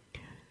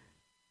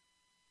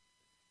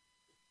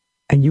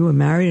 And you were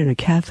married in a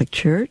Catholic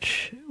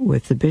church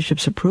with the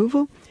bishop's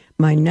approval?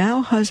 "My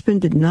now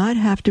husband did not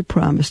have to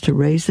promise to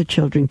raise the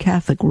children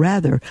Catholic.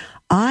 Rather,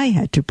 I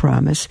had to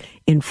promise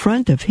in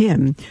front of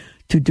him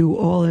to do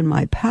all in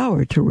my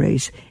power to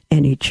raise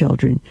any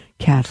children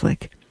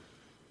Catholic."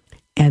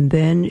 And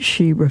then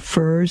she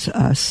refers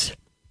us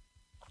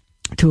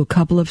to a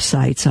couple of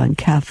sites on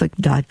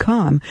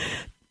Catholic.com,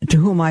 to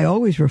whom I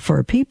always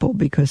refer people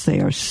because they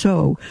are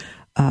so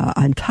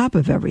on top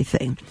of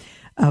everything.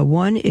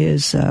 One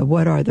is,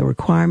 what are the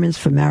requirements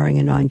for marrying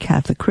a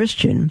non-Catholic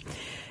Christian?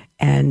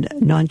 And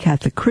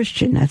non-Catholic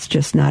Christian, that's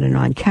just not a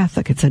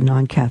non-Catholic, it's a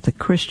non-Catholic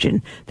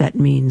Christian. That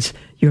means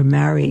you're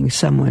marrying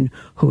someone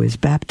who is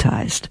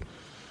baptized.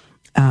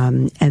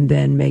 And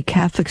then, may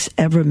Catholics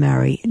ever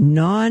marry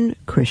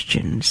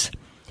non-Christians?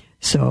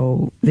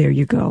 So there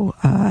you go.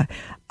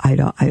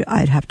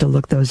 I'd have to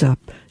look those up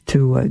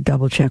to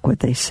double check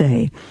what they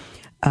say.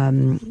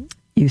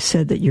 You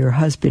said that your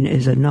husband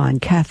is a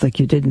non-Catholic.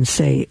 You didn't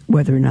say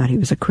whether or not he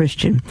was a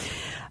Christian.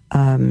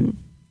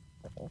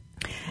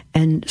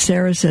 And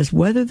Sarah says,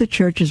 "Whether the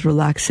church's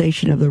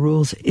relaxation of the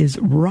rules is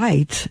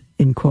right,"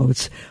 in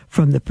quotes,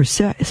 "from the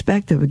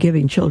perspective of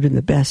giving children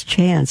the best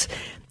chance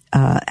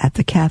at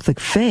the Catholic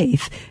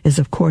faith is,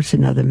 of course,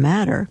 another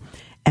matter,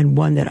 and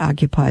one that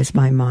occupies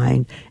my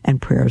mind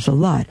and prayers a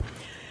lot.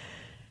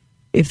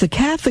 If the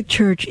Catholic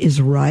Church is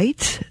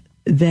right,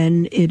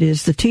 then it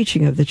is the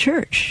teaching of the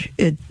Church.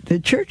 The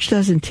Church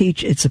doesn't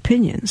teach its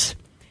opinions.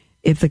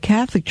 If the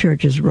Catholic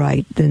Church is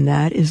right, then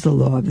that is the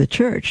law of the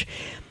Church.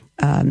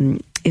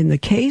 In the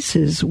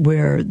cases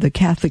where the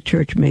Catholic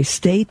Church may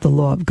state the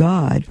law of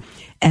God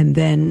and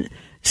then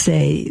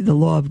say the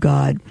law of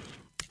God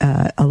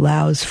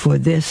allows for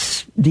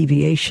this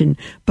deviation,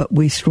 but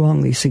we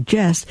strongly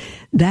suggest,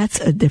 that's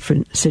a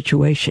different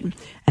situation.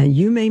 And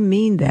you may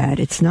mean that.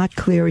 It's not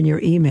clear in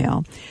your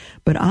email.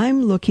 But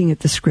I'm looking at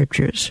the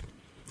scriptures,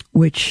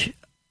 which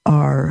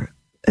are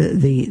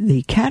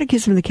the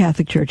Catechism of the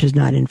Catholic Church is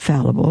not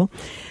infallible.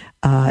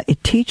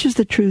 It teaches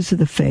the truths of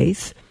the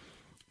faith,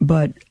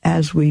 but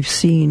as we've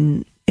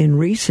seen in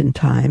recent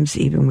times,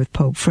 even with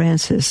Pope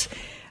Francis,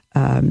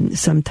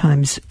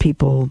 sometimes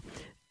people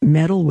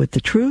meddle with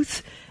the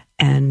truth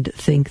and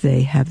think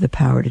they have the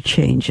power to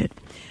change it.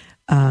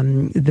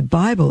 The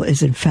Bible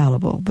is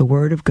infallible. The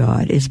Word of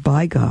God is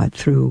by God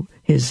through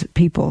His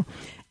people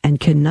and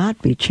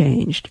cannot be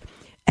changed.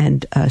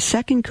 And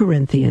 2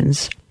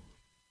 Corinthians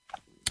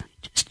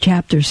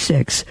chapter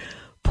 6,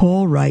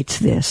 Paul writes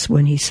this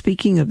when he's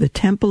speaking of the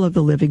temple of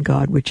the living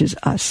God, which is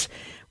us.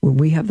 When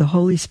we have the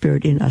Holy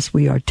Spirit in us,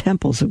 we are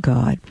temples of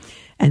God.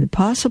 And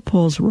Apostle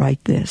Paul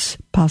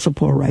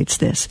writes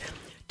this,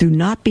 do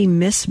not be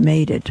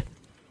mismated,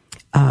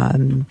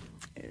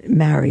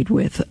 married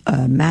with,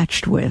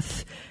 matched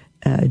with,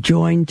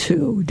 joined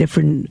to.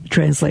 Different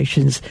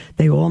translations,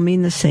 they all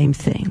mean the same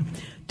thing.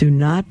 Do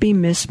not be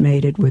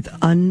mismated with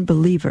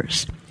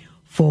unbelievers.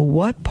 For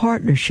what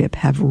partnership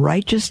have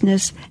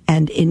righteousness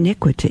and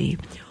iniquity?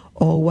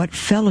 Or what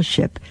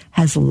fellowship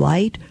has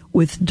light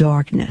with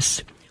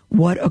darkness?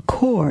 What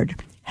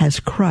accord has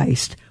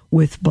Christ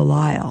with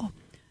Belial?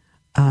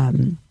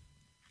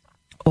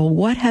 Or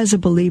what has a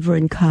believer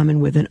in common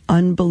with an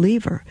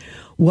unbeliever?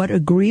 What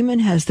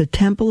agreement has the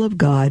temple of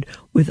God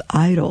with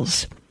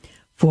idols?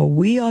 For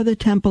we are the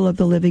temple of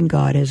the living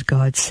God, as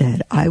God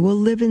said, I will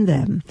live in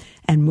them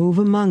and move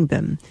among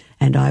them,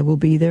 and I will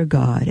be their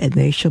God, and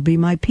they shall be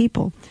my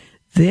people.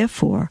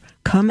 Therefore,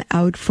 come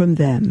out from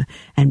them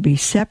and be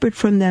separate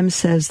from them,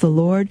 says the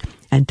Lord,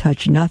 and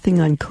touch nothing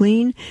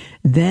unclean.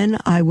 Then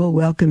I will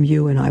welcome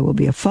you, and I will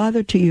be a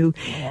father to you,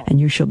 and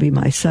you shall be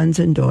my sons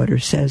and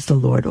daughters, says the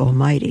Lord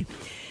Almighty.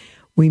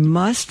 We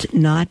must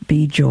not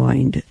be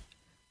joined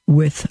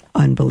with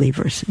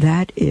unbelievers.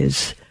 That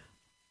is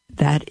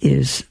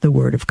the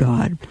word of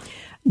God.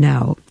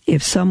 Now,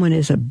 if someone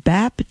is a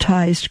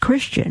baptized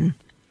Christian,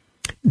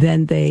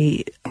 then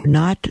they are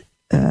not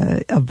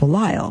of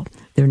Belial.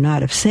 They're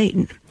not of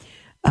Satan.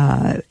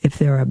 If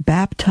they're a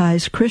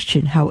baptized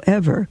Christian,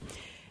 however,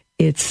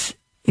 it's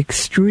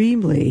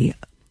extremely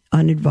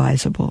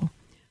unadvisable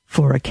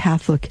for a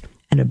Catholic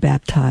and a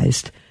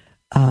baptized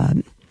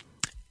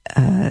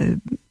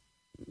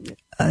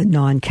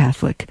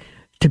non-Catholic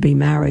to be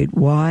married.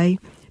 Why?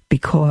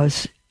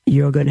 Because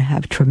you're going to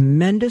have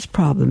tremendous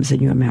problems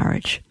in your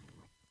marriage,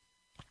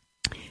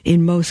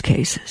 in most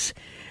cases.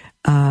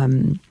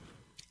 And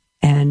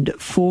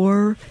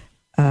for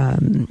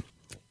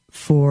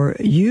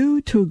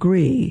you to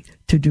agree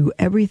to do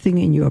everything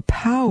in your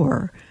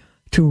power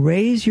to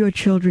raise your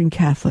children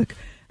Catholic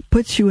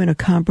puts you in a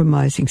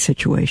compromising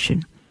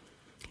situation.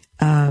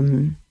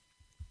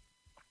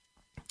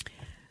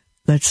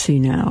 Let's see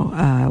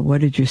now.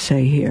 What did you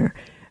say here?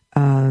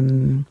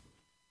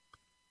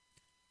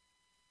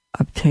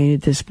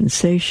 Obtained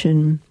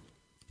dispensation.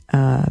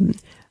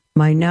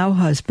 My now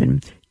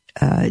husband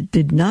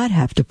did not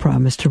have to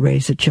promise to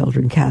raise the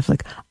children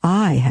Catholic.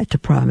 I had to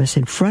promise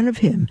in front of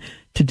him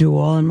to do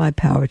all in my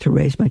power to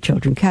raise my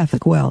children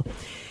Catholic. Well,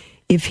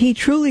 if he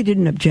truly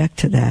didn't object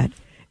to that,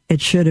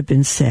 it should have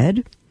been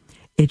said.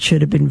 It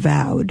should have been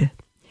vowed.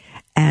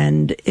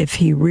 And if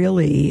he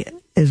really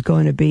is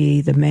going to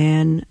be the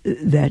man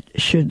that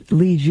should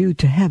lead you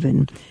to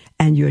heaven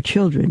and your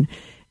children,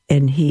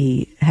 and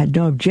he had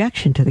no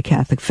objection to the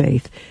Catholic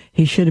faith,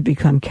 he should have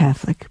become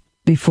Catholic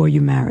before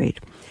you married.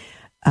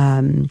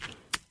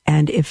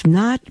 And if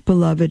not,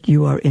 beloved,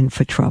 you are in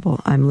for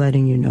trouble. I'm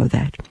letting you know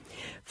that.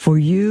 For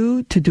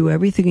you to do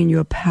everything in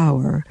your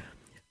power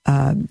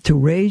to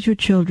raise your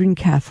children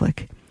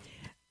Catholic,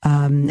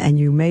 and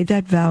you made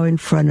that vow in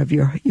front of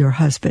your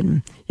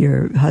husband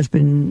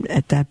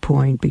at that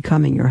point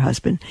becoming your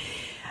husband,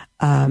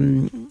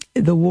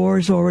 the war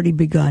has already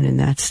begun in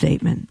that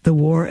statement. The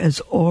war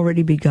has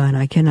already begun.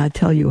 I cannot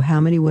tell you how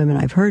many women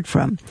I've heard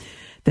from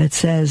that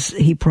says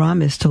he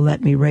promised to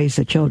let me raise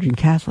the children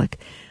Catholic,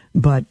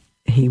 but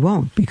he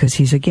won't because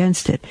he's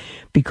against it,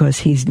 because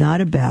he's not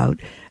about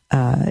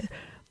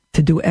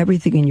to do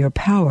everything in your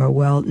power.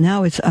 Well,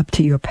 now it's up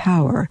to your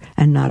power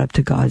and not up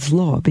to God's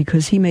law,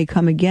 because he may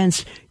come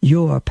against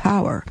your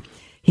power.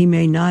 He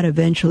may not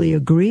eventually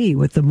agree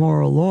with the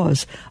moral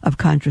laws of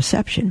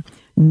contraception.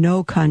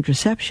 No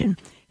contraception.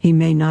 He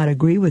may not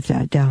agree with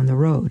that down the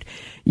road.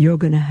 You're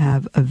going to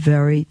have a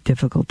very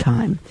difficult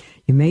time.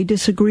 You may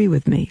disagree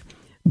with me,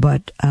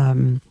 but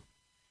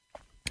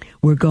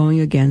we're going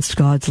against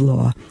God's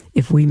law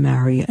if we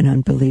marry an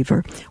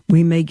unbeliever.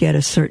 We may get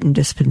a certain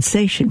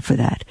dispensation for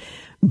that,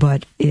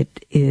 but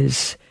it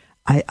is,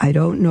 I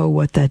don't know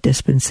what that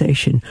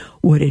dispensation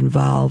would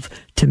involve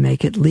to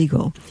make it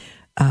legal.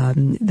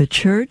 The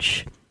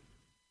church,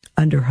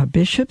 under her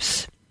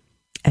bishops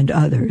and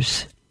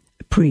others,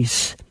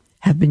 priests,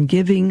 have been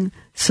giving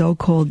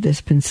so-called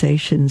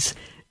dispensations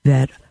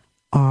that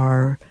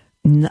are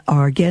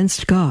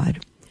against God,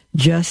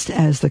 just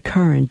as the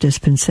current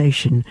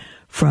dispensation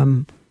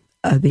from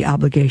the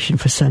obligation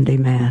for Sunday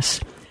Mass.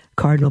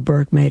 Cardinal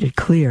Burke made it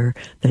clear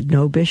that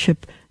no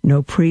bishop,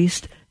 no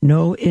priest,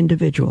 no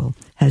individual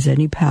has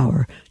any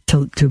power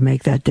to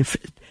make that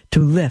to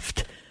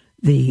lift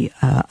the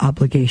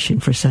obligation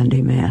for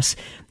Sunday Mass.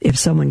 If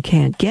someone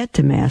can't get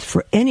to Mass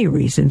for any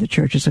reason, the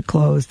churches are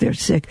closed, they're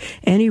sick,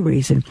 any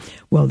reason,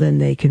 well, then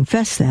they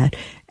confess that,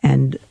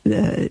 and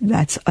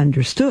that's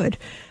understood.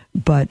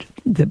 But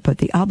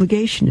the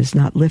obligation is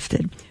not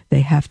lifted.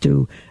 They have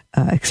to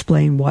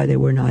explain why they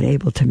were not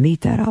able to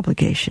meet that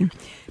obligation,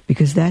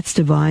 because that's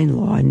divine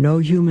law, and no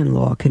human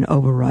law can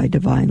override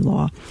divine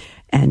law.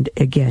 And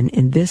again,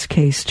 in this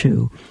case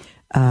too,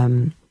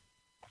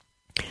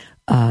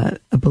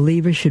 A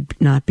believer should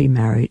not be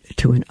married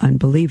to an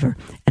unbeliever.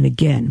 And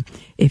again,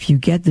 if you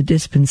get the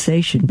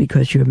dispensation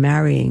because you're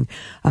marrying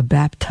a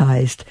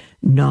baptized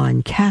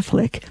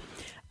non-Catholic,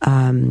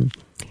 and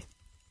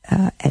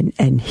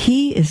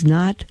he does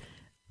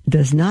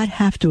not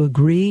have to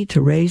agree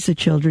to raise the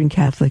children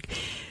Catholic,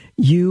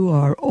 you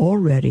are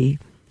already,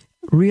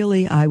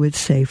 really, I would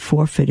say,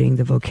 forfeiting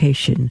the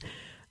vocation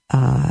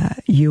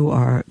you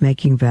are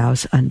making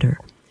vows under,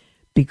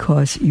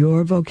 because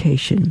your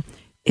vocation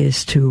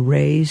is to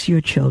raise your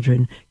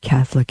children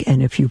Catholic.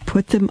 And if you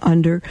put them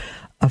under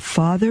a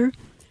father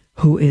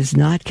who is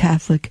not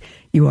Catholic,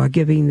 you are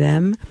giving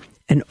them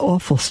an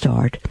awful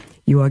start.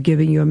 You are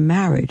giving your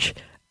marriage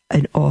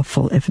an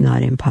awful, if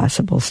not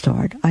impossible,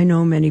 start. I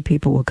know many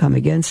people will come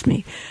against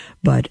me,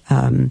 but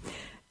you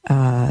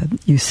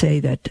say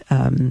that,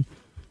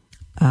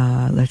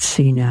 let's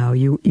see now,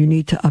 you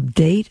need to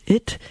update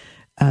it,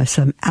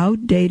 some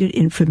outdated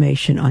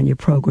information on your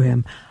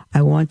program.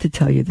 I want to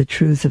tell you the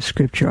truths of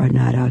Scripture are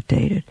not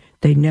outdated.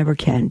 They never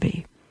can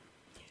be.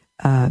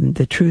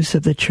 The truths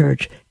of the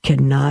church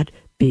cannot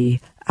be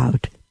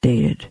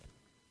outdated.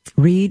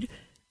 Read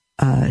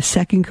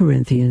 2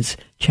 Corinthians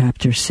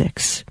chapter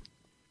 6.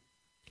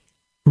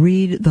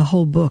 Read the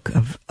whole book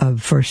of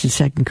 1st and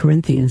 2nd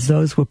Corinthians.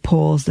 Those were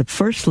Paul's, the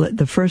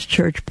first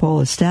church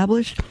Paul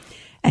established,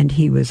 and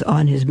he was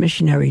on his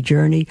missionary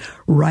journey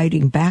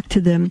writing back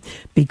to them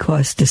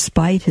because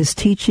despite his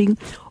teaching,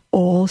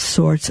 all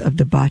sorts of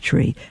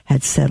debauchery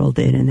had settled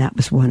in, and that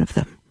was one of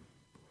them.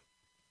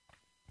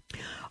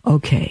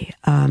 Okay.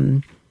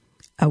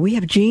 We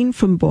have Jean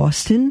from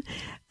Boston,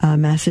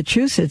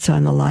 Massachusetts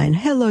on the line.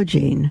 Hello,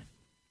 Jean.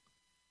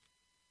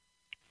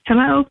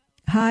 Hello.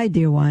 Hi,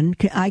 dear one.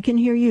 I can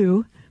hear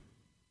you.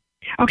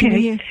 Okay. Can you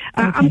hear?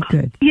 Okay,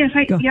 good. Yes,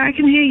 I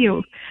can hear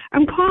you.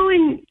 I'm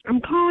calling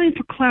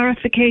for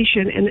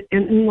clarification and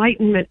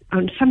enlightenment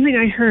on something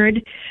I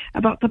heard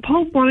about the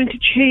Pope wanting to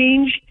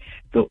change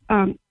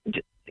a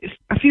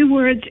few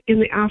words in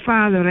the Our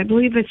Father, and I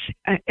believe it's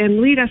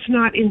and lead us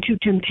not into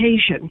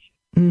temptation.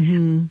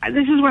 Mm-hmm.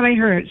 This is what I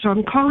heard, so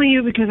I'm calling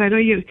you because I know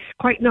you're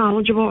quite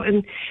knowledgeable,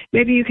 and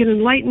maybe you can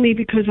enlighten me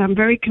because I'm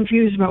very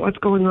confused about what's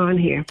going on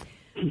here.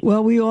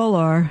 Well, we all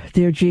are,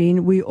 dear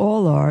Jean. We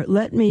all are.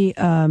 Let me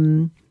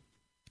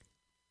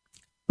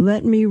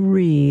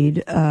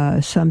read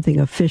something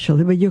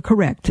official. But you're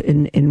correct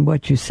in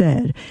what you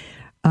said.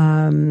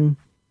 Hold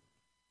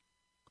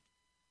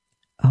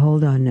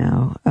on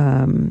now.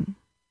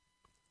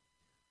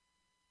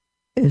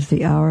 Is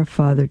the Our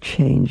Father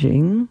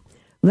changing?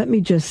 Let me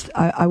just,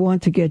 I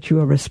want to get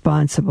you a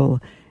responsible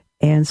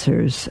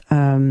answer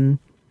to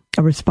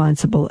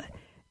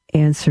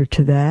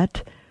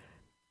that.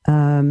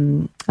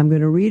 I'm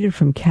going to read it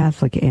from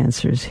Catholic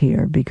Answers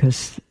here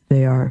because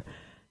they are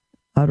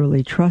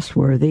utterly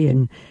trustworthy,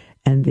 and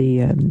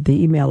the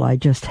email I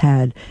just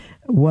had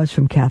was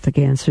from Catholic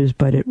Answers,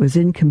 but it was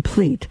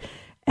incomplete,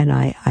 and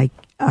I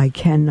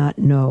cannot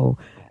know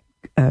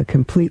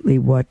completely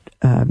what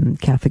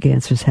Catholic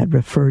Answers had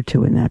referred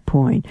to in that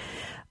point.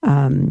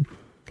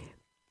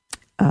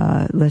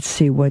 Let's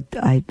see what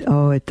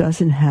it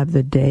doesn't have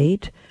the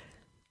date.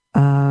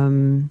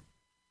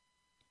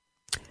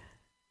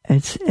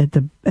 It's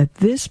at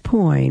this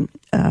point,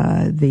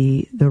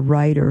 the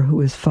writer,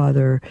 who is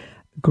Father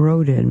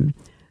Grodin,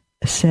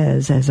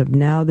 says, as of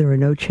now, there are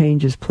no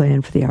changes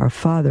planned for the Our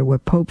Father.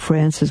 What Pope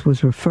Francis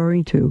was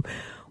referring to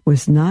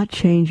was not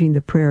changing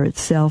the prayer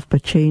itself,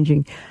 but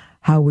changing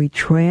how we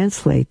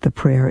translate the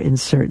prayer in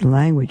certain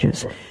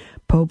languages.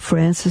 Pope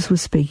Francis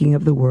was speaking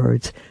of the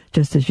words,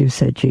 just as you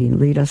said, Jean,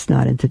 lead us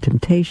not into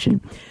temptation.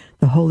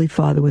 The Holy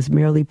Father was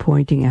merely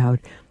pointing out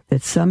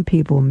that some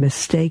people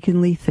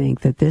mistakenly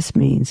think that this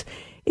means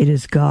it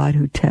is God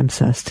who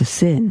tempts us to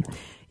sin.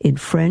 In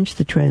French,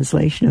 the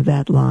translation of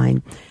that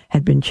line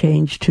had been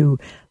changed to,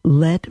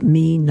 let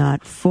me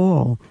not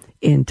fall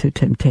into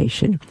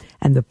temptation.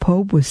 And the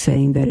Pope was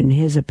saying that, in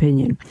his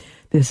opinion,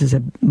 this is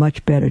a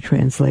much better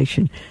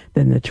translation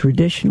than the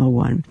traditional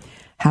one.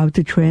 How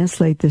to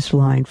translate this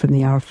line from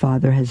the Our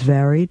Father has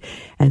varied,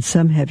 and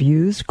some have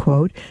used,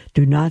 quote,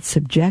 do not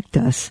subject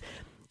us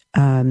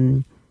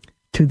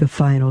to the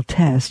final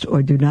test,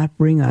 or do not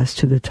bring us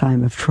to the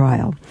time of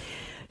trial.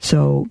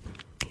 So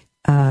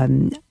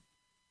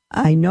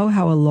I know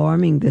how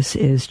alarming this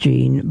is,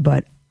 Jean,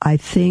 but I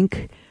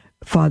think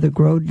Father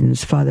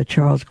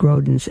Charles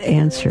Grodin's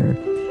answer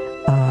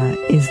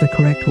is the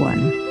correct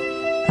one.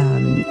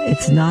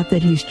 It's not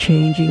that he's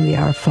changing the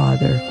Our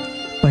Father,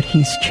 but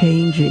he's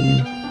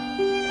changing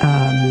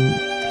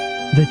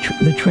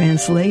the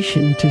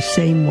translation to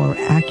say more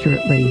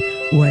accurately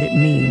what it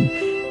means.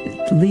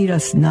 Lead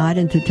us not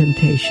into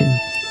temptation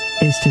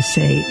is to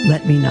say,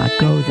 let me not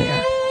go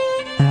there.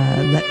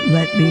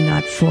 Let me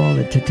not fall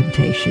into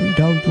temptation.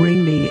 Don't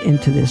bring me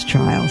into this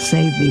trial.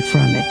 Save me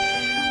from it.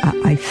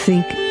 I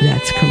think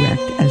that's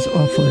correct, as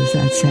awful as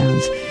that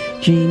sounds.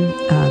 Jean,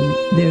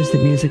 there's the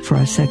music for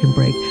our second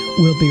break.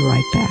 We'll be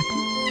right back.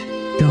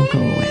 Don't go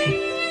away.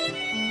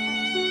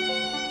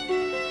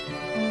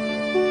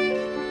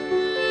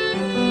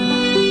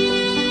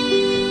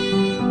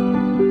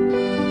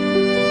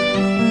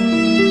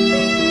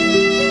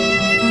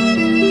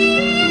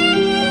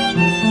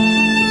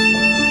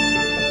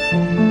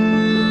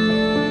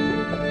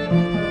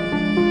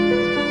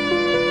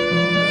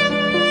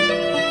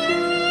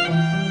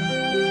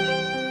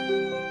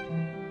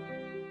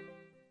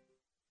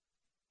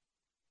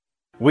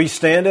 We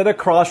stand at a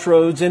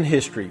crossroads in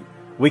history.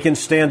 We can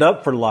stand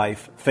up for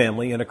life,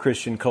 family, and a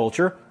Christian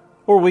culture,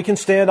 or we can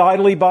stand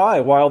idly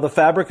by while the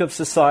fabric of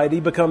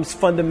society becomes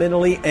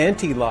fundamentally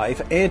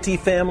anti-life,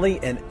 anti-family,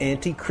 and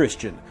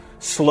anti-Christian,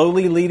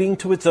 slowly leading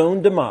to its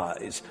own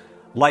demise.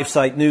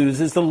 LifeSite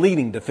News is the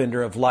leading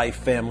defender of life,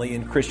 family,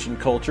 and Christian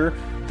culture.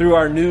 Through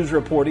our news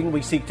reporting,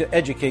 we seek to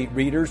educate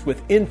readers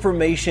with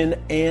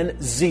information and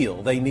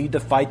zeal they need to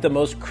fight the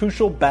most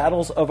crucial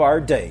battles of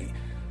our day.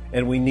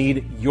 And we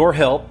need your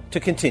help to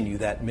continue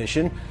that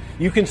mission.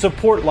 You can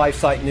support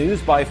LifeSite News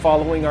by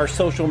following our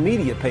social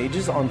media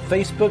pages on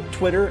Facebook,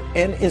 Twitter,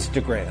 and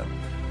Instagram.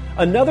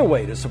 Another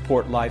way to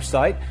support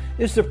LifeSite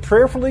is to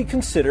prayerfully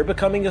consider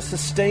becoming a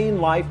Sustain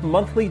Life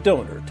monthly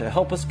donor to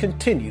help us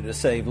continue to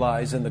save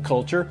lives in the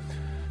culture.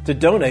 To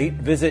donate,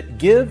 visit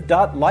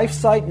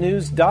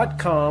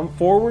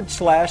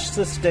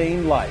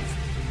give.lifesitenews.com/sustain life.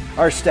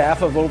 Our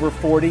staff of over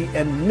 40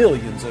 and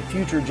millions of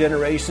future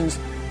generations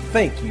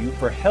thank you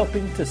for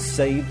helping to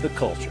save the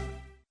culture.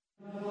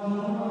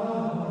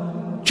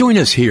 Join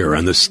us here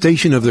on the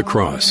Station of the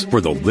Cross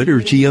for the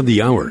Liturgy of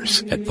the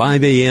Hours at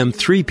 5 a.m.,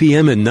 3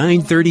 p.m., and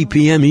 9:30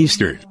 p.m.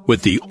 Eastern,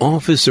 with the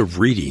Office of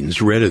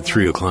Readings read at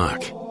 3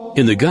 o'clock.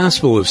 In the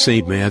Gospel of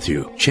St.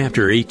 Matthew,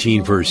 chapter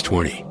 18, verse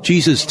 20,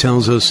 Jesus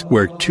tells us,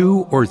 "Where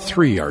 2 or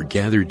 3 are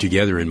gathered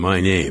together in my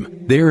name,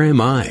 there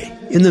am I,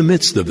 in the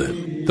midst of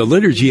them." The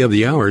Liturgy of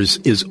the Hours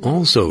is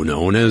also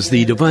known as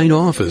the Divine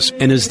Office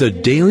and is the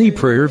daily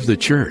prayer of the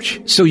Church.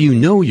 So you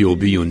know you'll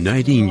be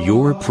uniting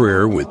your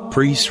prayer with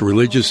priests,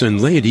 religious, and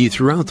laity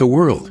throughout the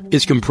world.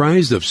 It's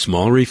comprised of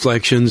small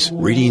reflections,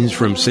 readings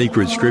from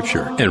sacred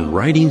scripture, and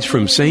writings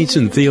from saints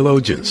and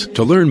theologians.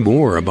 To learn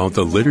more about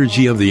the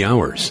Liturgy of the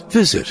Hours,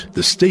 visit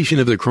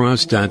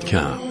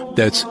thestationofthecross.com.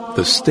 That's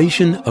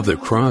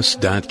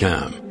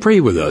thestationofthecross.com.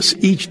 Pray with us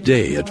each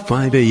day at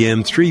 5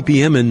 a.m., 3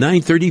 p.m., and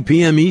 9:30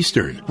 p.m.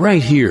 Eastern,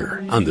 right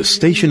here on the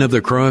Station of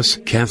the Cross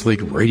Catholic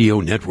Radio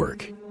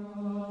Network.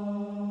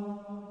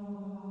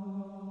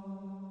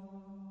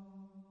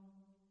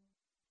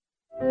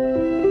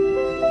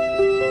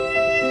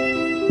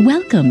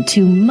 Welcome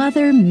to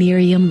Mother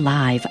Miriam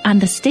Live on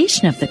the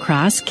Station of the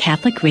Cross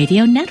Catholic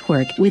Radio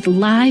Network with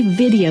live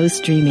video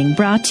streaming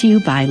brought to you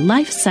by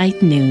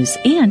LifeSite News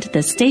and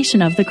the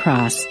Station of the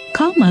Cross.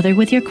 Call Mother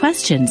with your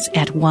questions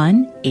at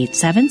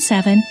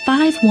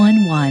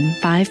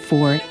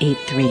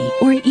 1-877-511-5483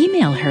 or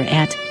email her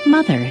at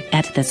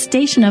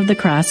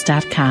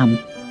mother@thestationofthecross.com.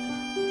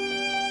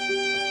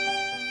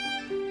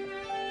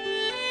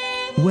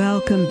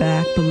 Welcome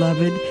back,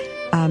 beloved.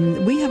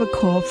 We have a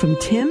call from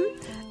Tim.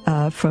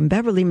 From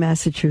Beverly,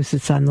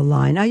 Massachusetts on the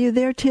line. Are you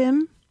there,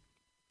 Tim?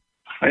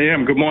 I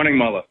am. Good morning,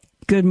 Mother.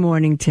 Good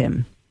morning,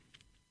 Tim.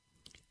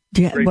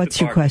 What's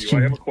your question?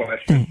 I have a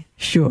question.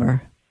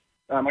 Sure.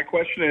 My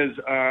question is,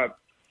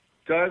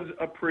 does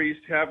a priest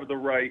have the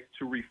right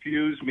to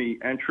refuse me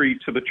entry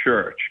to the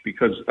church?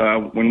 Because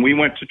when we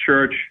went to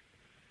church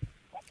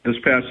this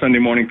past Sunday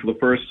morning for the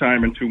first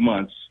time in 2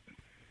 months,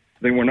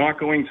 they were not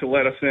going to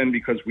let us in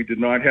because we did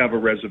not have a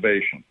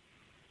reservation.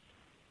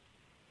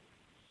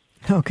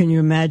 Oh, can you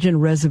imagine a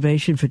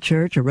reservation for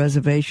church, a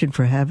reservation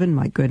for heaven?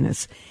 My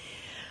goodness.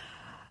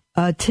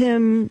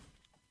 Tim,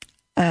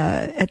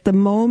 at the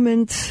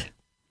moment,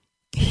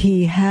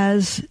 he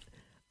has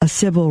a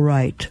civil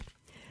right.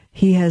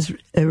 He has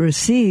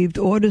received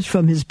orders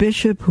from his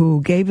bishop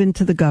who gave in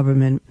to the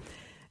government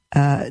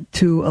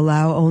to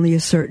allow only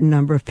a certain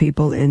number of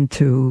people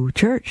into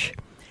church.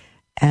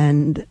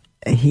 And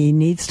he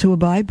needs to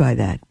abide by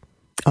that.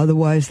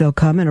 Otherwise, they'll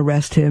come and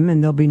arrest him,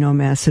 and there'll be no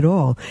Mass at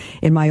all.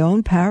 In my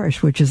own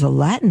parish, which is a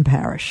Latin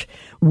parish,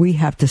 we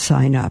have to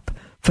sign up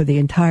for the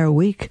entire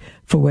week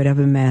for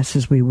whatever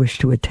Masses we wish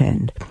to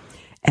attend.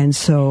 And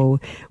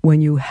so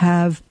when you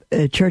have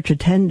church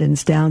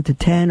attendance down to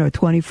 10 or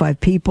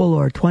 25 people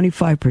or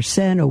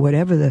 25% or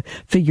whatever the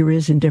figure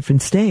is in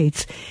different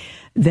states,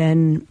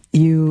 then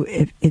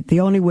the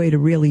only way to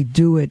really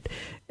do it,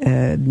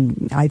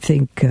 I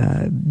think,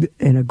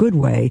 in a good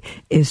way,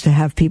 is to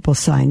have people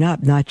sign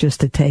up, not just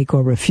to take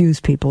or refuse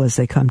people as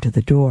they come to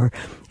the door.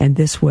 And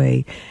this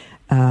way,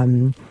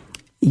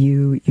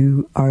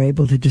 you are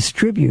able to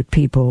distribute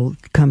people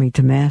coming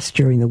to Mass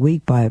during the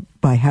week by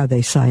how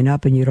they sign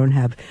up, and you don't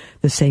have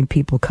the same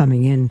people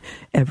coming in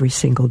every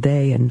single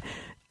day and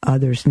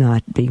others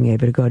not being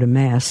able to go to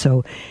Mass.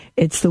 So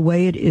it's the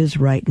way it is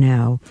right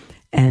now.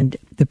 And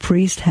the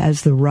priest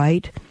has the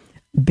right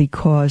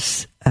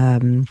because,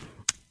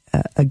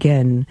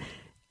 again,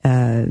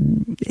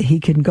 he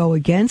can go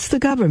against the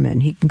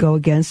government. He can go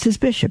against his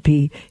bishop.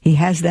 He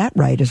has that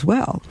right as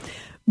well.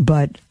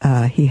 But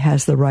he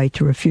has the right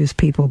to refuse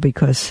people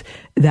because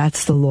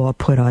that's the law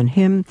put on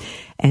him.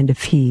 And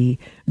if he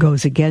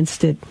goes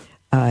against it,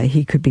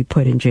 he could be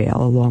put in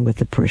jail along with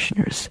the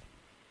parishioners.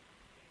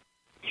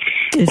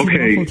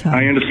 Okay,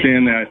 I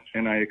understand that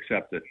and I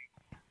accept it.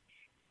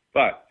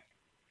 But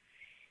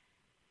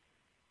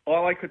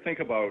all I could think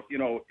about,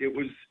 it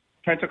was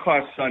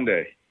Pentecost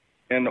Sunday.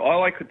 And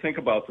all I could think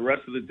about the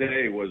rest of the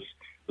day was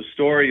the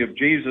story of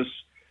Jesus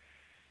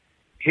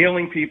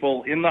healing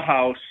people in the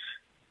house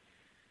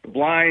the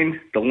blind,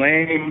 the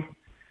lame,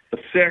 the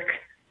sick.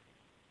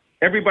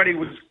 Everybody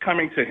was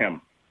coming to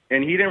him,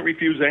 and he didn't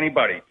refuse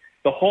anybody.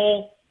 The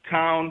whole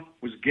town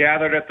was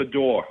gathered at the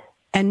door.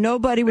 And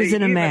nobody was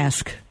in a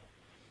mask.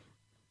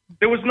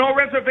 There was no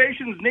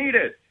reservations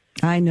needed.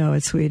 I know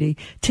it, sweetie.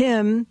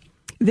 Tim,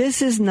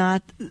 this is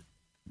not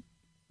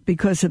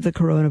because of the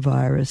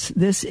coronavirus.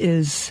 This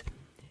is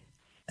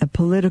a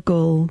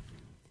political...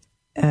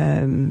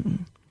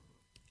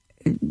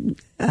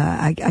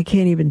 I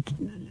can't even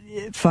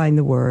find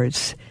the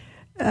words.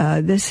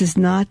 This is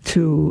not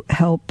to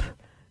help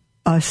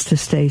us to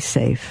stay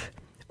safe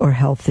or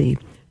healthy.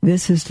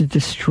 This is to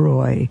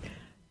destroy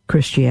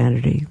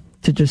Christianity,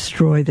 to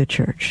destroy the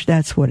church.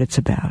 That's what it's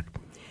about.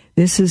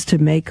 This is to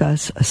make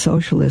us a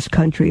socialist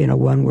country and a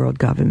one-world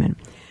government.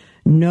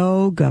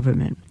 No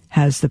government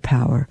has the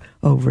power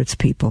over its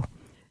people.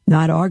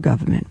 Not our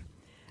government.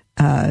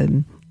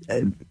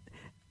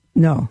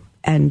 No.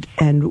 And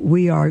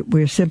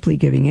we're simply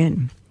giving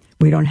in.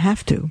 We don't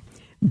have to.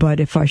 But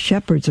if our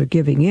shepherds are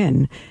giving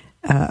in,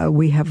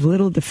 we have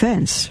little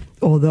defense,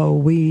 although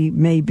we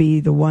may be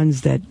the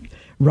ones that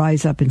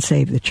rise up and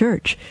save the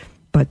church.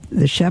 But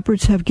the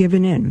shepherds have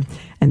given in,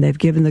 and they've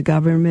given the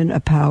government a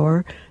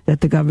power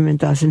that the government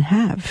doesn't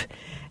have.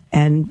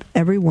 And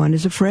everyone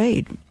is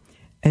afraid.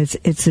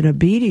 It's an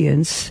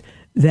obedience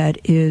that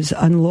is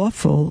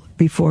unlawful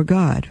before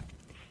God.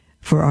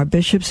 For our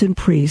bishops and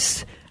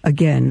priests,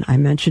 again, I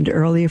mentioned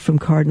earlier from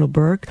Cardinal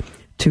Burke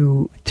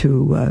to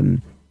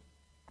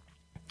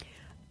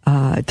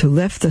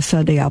lift the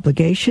Sunday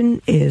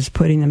obligation is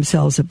putting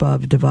themselves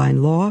above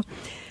divine law.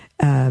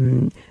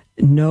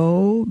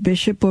 No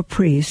bishop or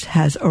priest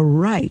has a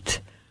right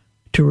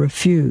to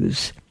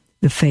refuse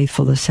the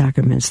faithful the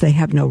sacraments. They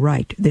have no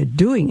right. They're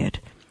doing it.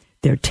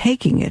 They're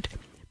taking it,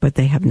 but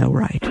they have no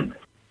right.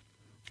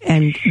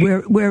 And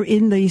we're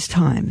in these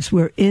times.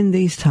 We're in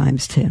these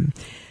times, Tim.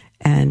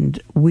 And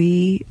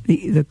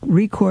the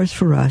recourse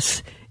for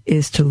us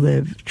is to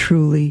live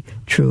truly,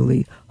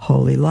 truly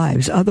holy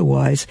lives.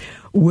 Otherwise,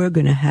 we're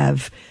going to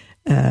have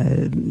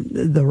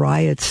the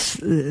riots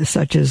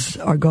such as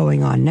are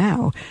going on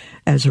now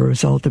as a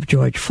result of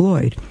George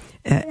Floyd.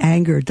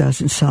 Anger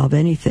doesn't solve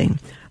anything.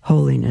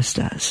 Holiness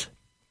does.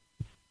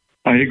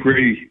 I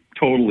agree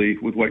totally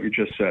with what you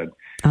just said.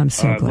 I'm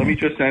so glad. Let me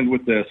just end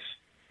with this.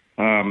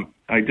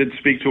 I did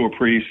speak to a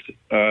priest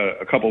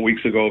a couple of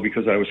weeks ago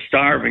because I was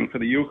starving for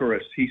the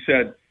Eucharist. He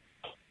said,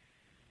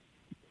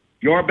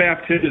 your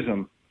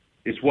baptism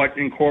is what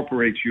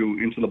incorporates you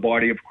into the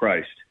body of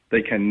Christ.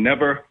 They can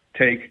never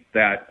take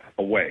that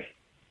away.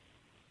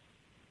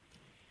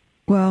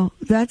 Well,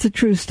 that's a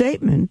true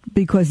statement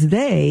because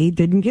they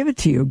didn't give it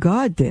to you.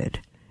 God did.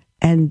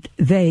 And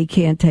they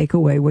can't take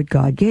away what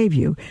God gave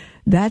you.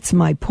 That's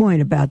my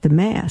point about the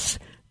Mass.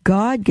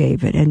 God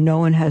gave it, and no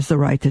one has the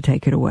right to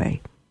take it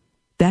away.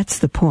 That's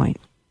the point.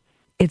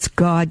 It's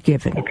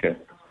God-given. Okay.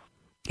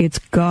 It's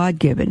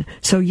God-given.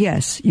 So,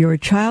 yes, you're a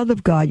child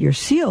of God. You're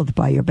sealed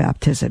by your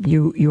baptism.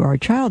 You are a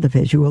child of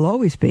His. You will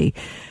always be.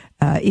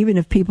 Even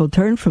if people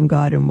turn from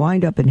God and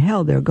wind up in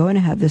hell, they're going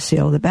to have the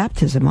seal of the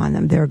baptism on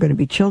them. They're going to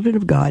be children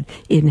of God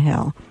in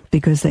hell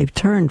because they've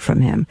turned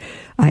from Him.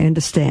 I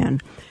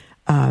understand.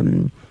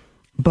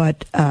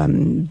 But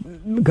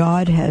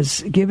God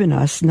has given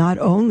us not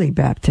only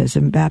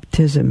baptism.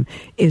 Baptism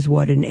is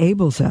what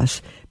enables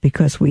us,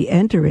 because we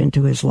enter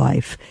into His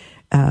life.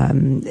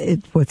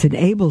 What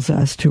enables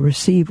us to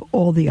receive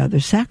all the other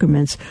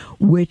sacraments,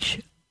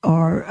 which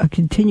are a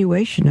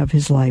continuation of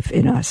His life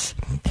in us.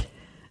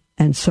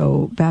 And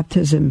so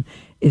baptism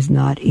is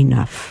not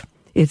enough.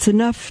 It's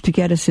enough to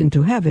get us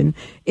into heaven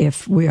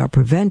if we are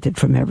prevented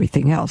from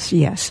everything else,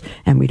 yes,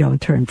 and we don't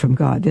turn from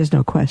God. There's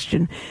no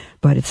question.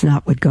 But it's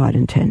not what God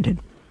intended.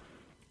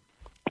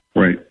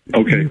 Right.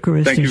 Okay.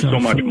 Eucharist Thank you is so our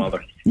much, food.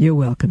 Mother. You're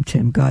welcome,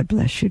 Tim. God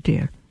bless you,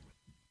 dear.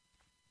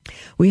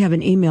 We have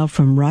an email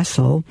from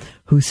Russell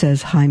who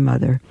says, "Hi,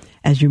 Mother.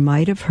 As you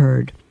might have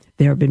heard,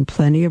 there have been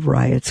plenty of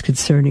riots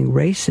concerning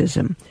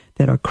racism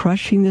that are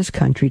crushing this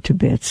country to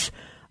bits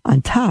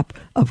on top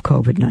of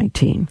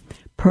COVID-19.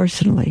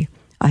 Personally,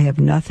 I have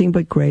nothing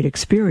but great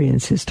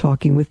experiences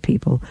talking with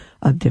people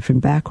of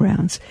different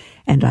backgrounds,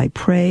 and I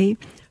pray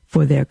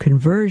for their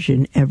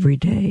conversion every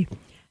day.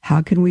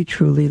 How can we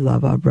truly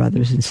love our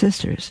brothers and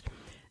sisters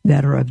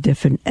that are of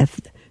different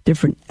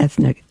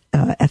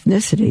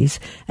ethnicities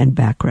and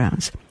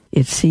backgrounds?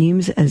 It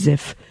seems as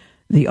if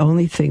the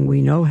only thing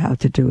we know how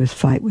to do is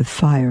fight with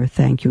fire.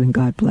 Thank you and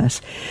God bless."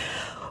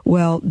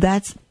 Well,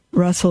 that's,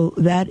 Russell,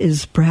 that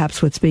is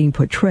perhaps what's being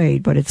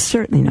portrayed, but it's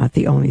certainly not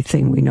the only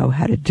thing we know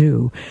how to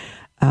do.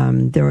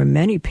 There are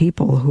many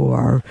people who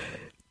are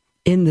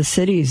in the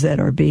cities that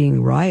are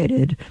being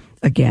rioted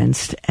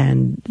against,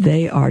 and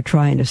they are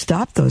trying to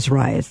stop those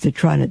riots. They're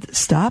trying to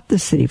stop the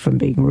city from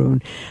being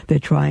ruined. They're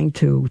trying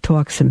to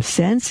talk some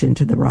sense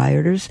into the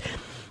rioters.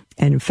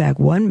 And in fact,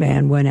 one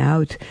man went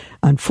out,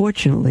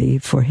 unfortunately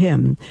for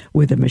him,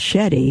 with a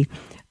machete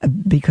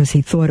because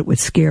he thought it would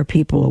scare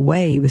people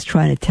away. He was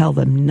trying to tell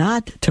them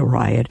not to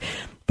riot,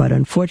 but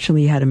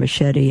unfortunately he had a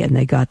machete, and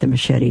they got the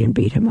machete and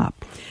beat him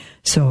up.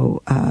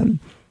 So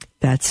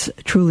That's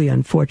truly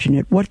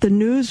unfortunate. What the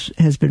news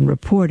has been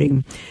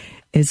reporting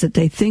is that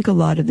they think a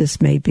lot of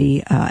this may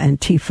be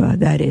Antifa,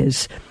 that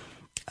is,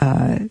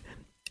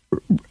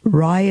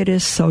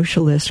 riotous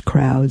socialist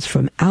crowds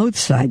from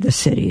outside the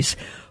cities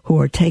who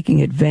are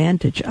taking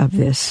advantage of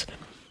this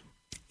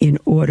in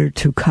order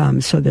to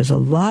come. So there's a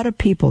lot of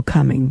people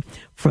coming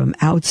from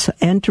outside,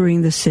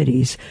 entering the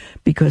cities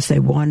because they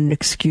want an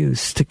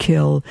excuse to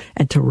kill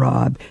and to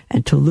rob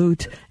and to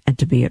loot and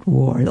to be at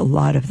war. A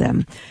lot of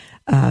them.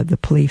 The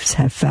police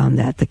have found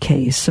that the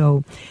case.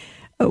 So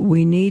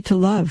we need to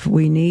love.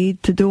 We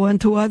need to do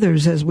unto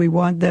others as we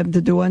want them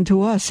to do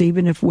unto us.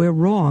 Even if we're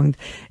wronged,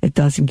 it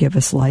doesn't give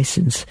us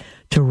license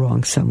to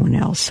wrong someone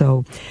else.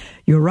 So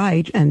you're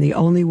right, and the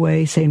only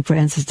way St.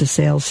 Francis de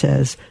Sales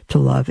says to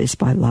love is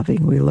by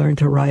loving. We learn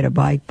to ride a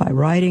bike by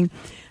riding.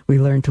 We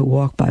learn to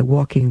walk by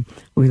walking.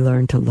 We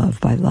learn to love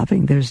by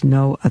loving. There's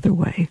no other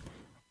way.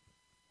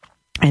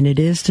 And it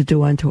is to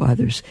do unto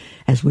others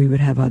as we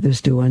would have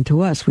others do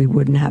unto us. We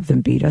wouldn't have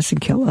them beat us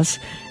and kill us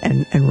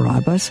and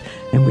rob us,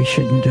 and we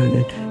shouldn't do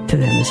that to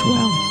them as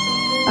well.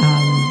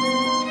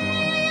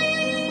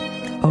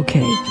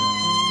 Okay.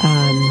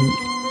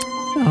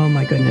 Oh,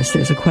 my goodness.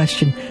 There's a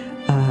question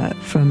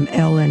from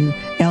Ellen.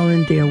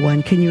 Ellen, dear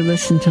one, can you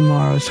listen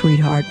tomorrow,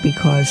 sweetheart,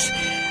 because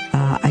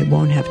I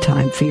won't have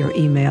time for your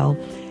email,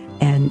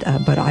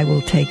 but I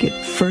will take it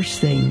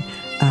first thing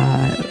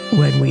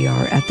when we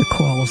are at the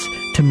calls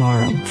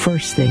tomorrow.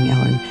 First thing,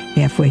 Ellen,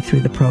 halfway through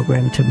the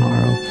program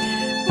tomorrow.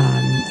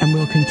 And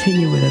we'll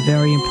continue with a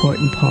very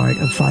important part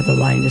of Father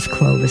Linus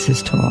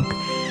Clovis's talk.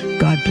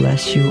 God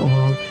bless you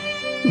all.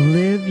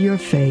 Live your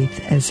faith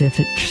as if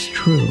it's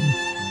true,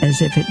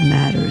 as if it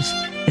matters,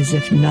 as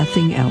if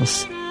nothing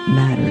else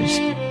matters.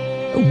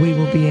 We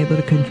will be able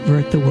to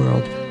convert the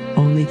world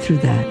only through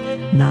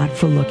that, not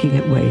for looking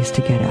at ways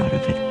to get out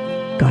of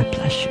it. God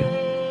bless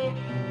you.